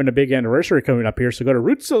is having a big anniversary coming up here, so go to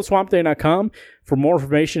RootsOfTheSwampThing.com for more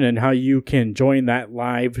information on how you can join that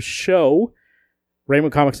live show.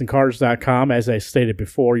 RaymondComicsandCards.com, as I stated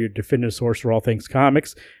before, your definitive source for all things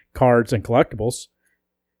comics, cards, and collectibles.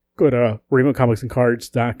 Go to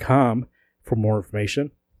RaymondComicsandCards.com for more information.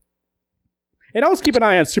 And always keep an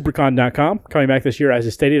eye on SuperCon.com, coming back this year, as I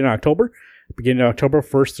stated, in October. Beginning of October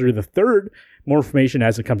 1st through the 3rd. More information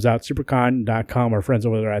as it comes out. Supercon.com. Our friends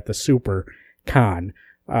over there at the SuperCon.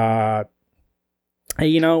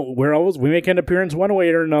 We make an appearance one way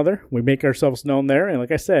or another. We make ourselves known there. And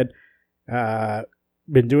like I said,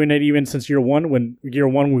 been doing it even since year one. When year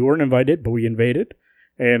one we weren't invited, but we invaded.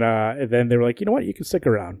 And then they were like, you know what? You can stick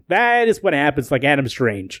around. That is what happens like Adam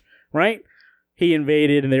Strange, right? He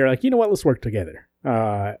invaded and they were like, you know what? Let's work together.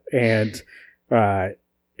 And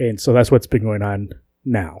so that's what's been going on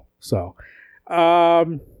now. So,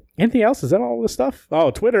 anything else? Is that all this stuff?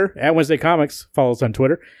 Oh, Twitter, at Wednesday Comics. Follow us on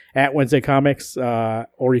Twitter, at Wednesday Comics.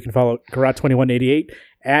 Or you can follow Karat2188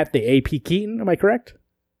 at the AP Keaton. Am I correct?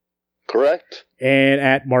 Correct. And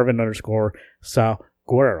at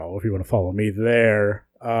Marvin_Salguero, if you want to follow me there.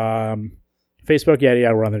 Facebook,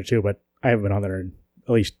 yeah, we're on there too, but I haven't been on there in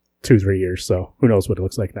at least 2-3 years, so who knows what it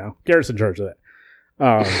looks like now. Garrett's in charge of that.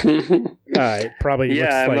 It probably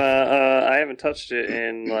looks like... I haven't touched it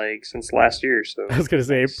in since last year, so... I was going to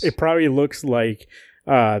say, it probably looks like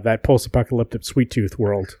that post-apocalyptic Sweet Tooth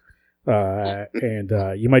world. And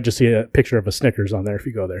you might just see a picture of a Snickers on there if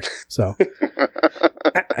you go there. So...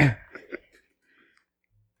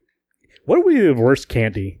 What would be the worst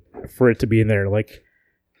candy for it to be in there? Like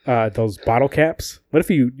those bottle caps? What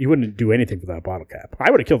if you wouldn't do anything with that bottle cap?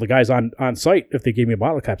 I would have killed the guys on site if they gave me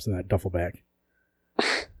bottle caps in that duffel bag.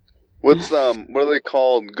 What are they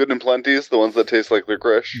called? Good and Plenty's? The ones that taste like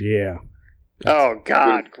licorice? Yeah. Oh,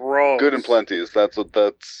 God, gross. Good and Plenty's.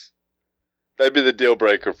 That'd be the deal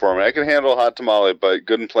breaker for me. I can handle hot tamale, but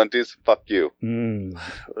Good and Plenty's, fuck you.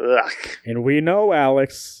 Ugh. And we know,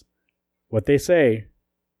 Alex, what they say.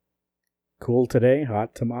 Cool today,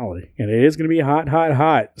 hot tamale. And it is going to be hot, hot,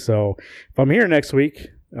 hot. So if I'm here next week,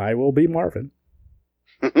 I will be Marvin.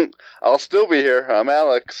 I'll still be here. I'm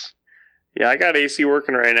Alex. Yeah, I got AC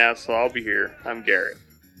working right now, so I'll be here. I'm Garrett.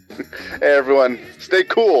 Hey, everyone. Stay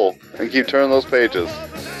cool and keep turning those pages.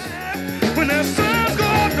 When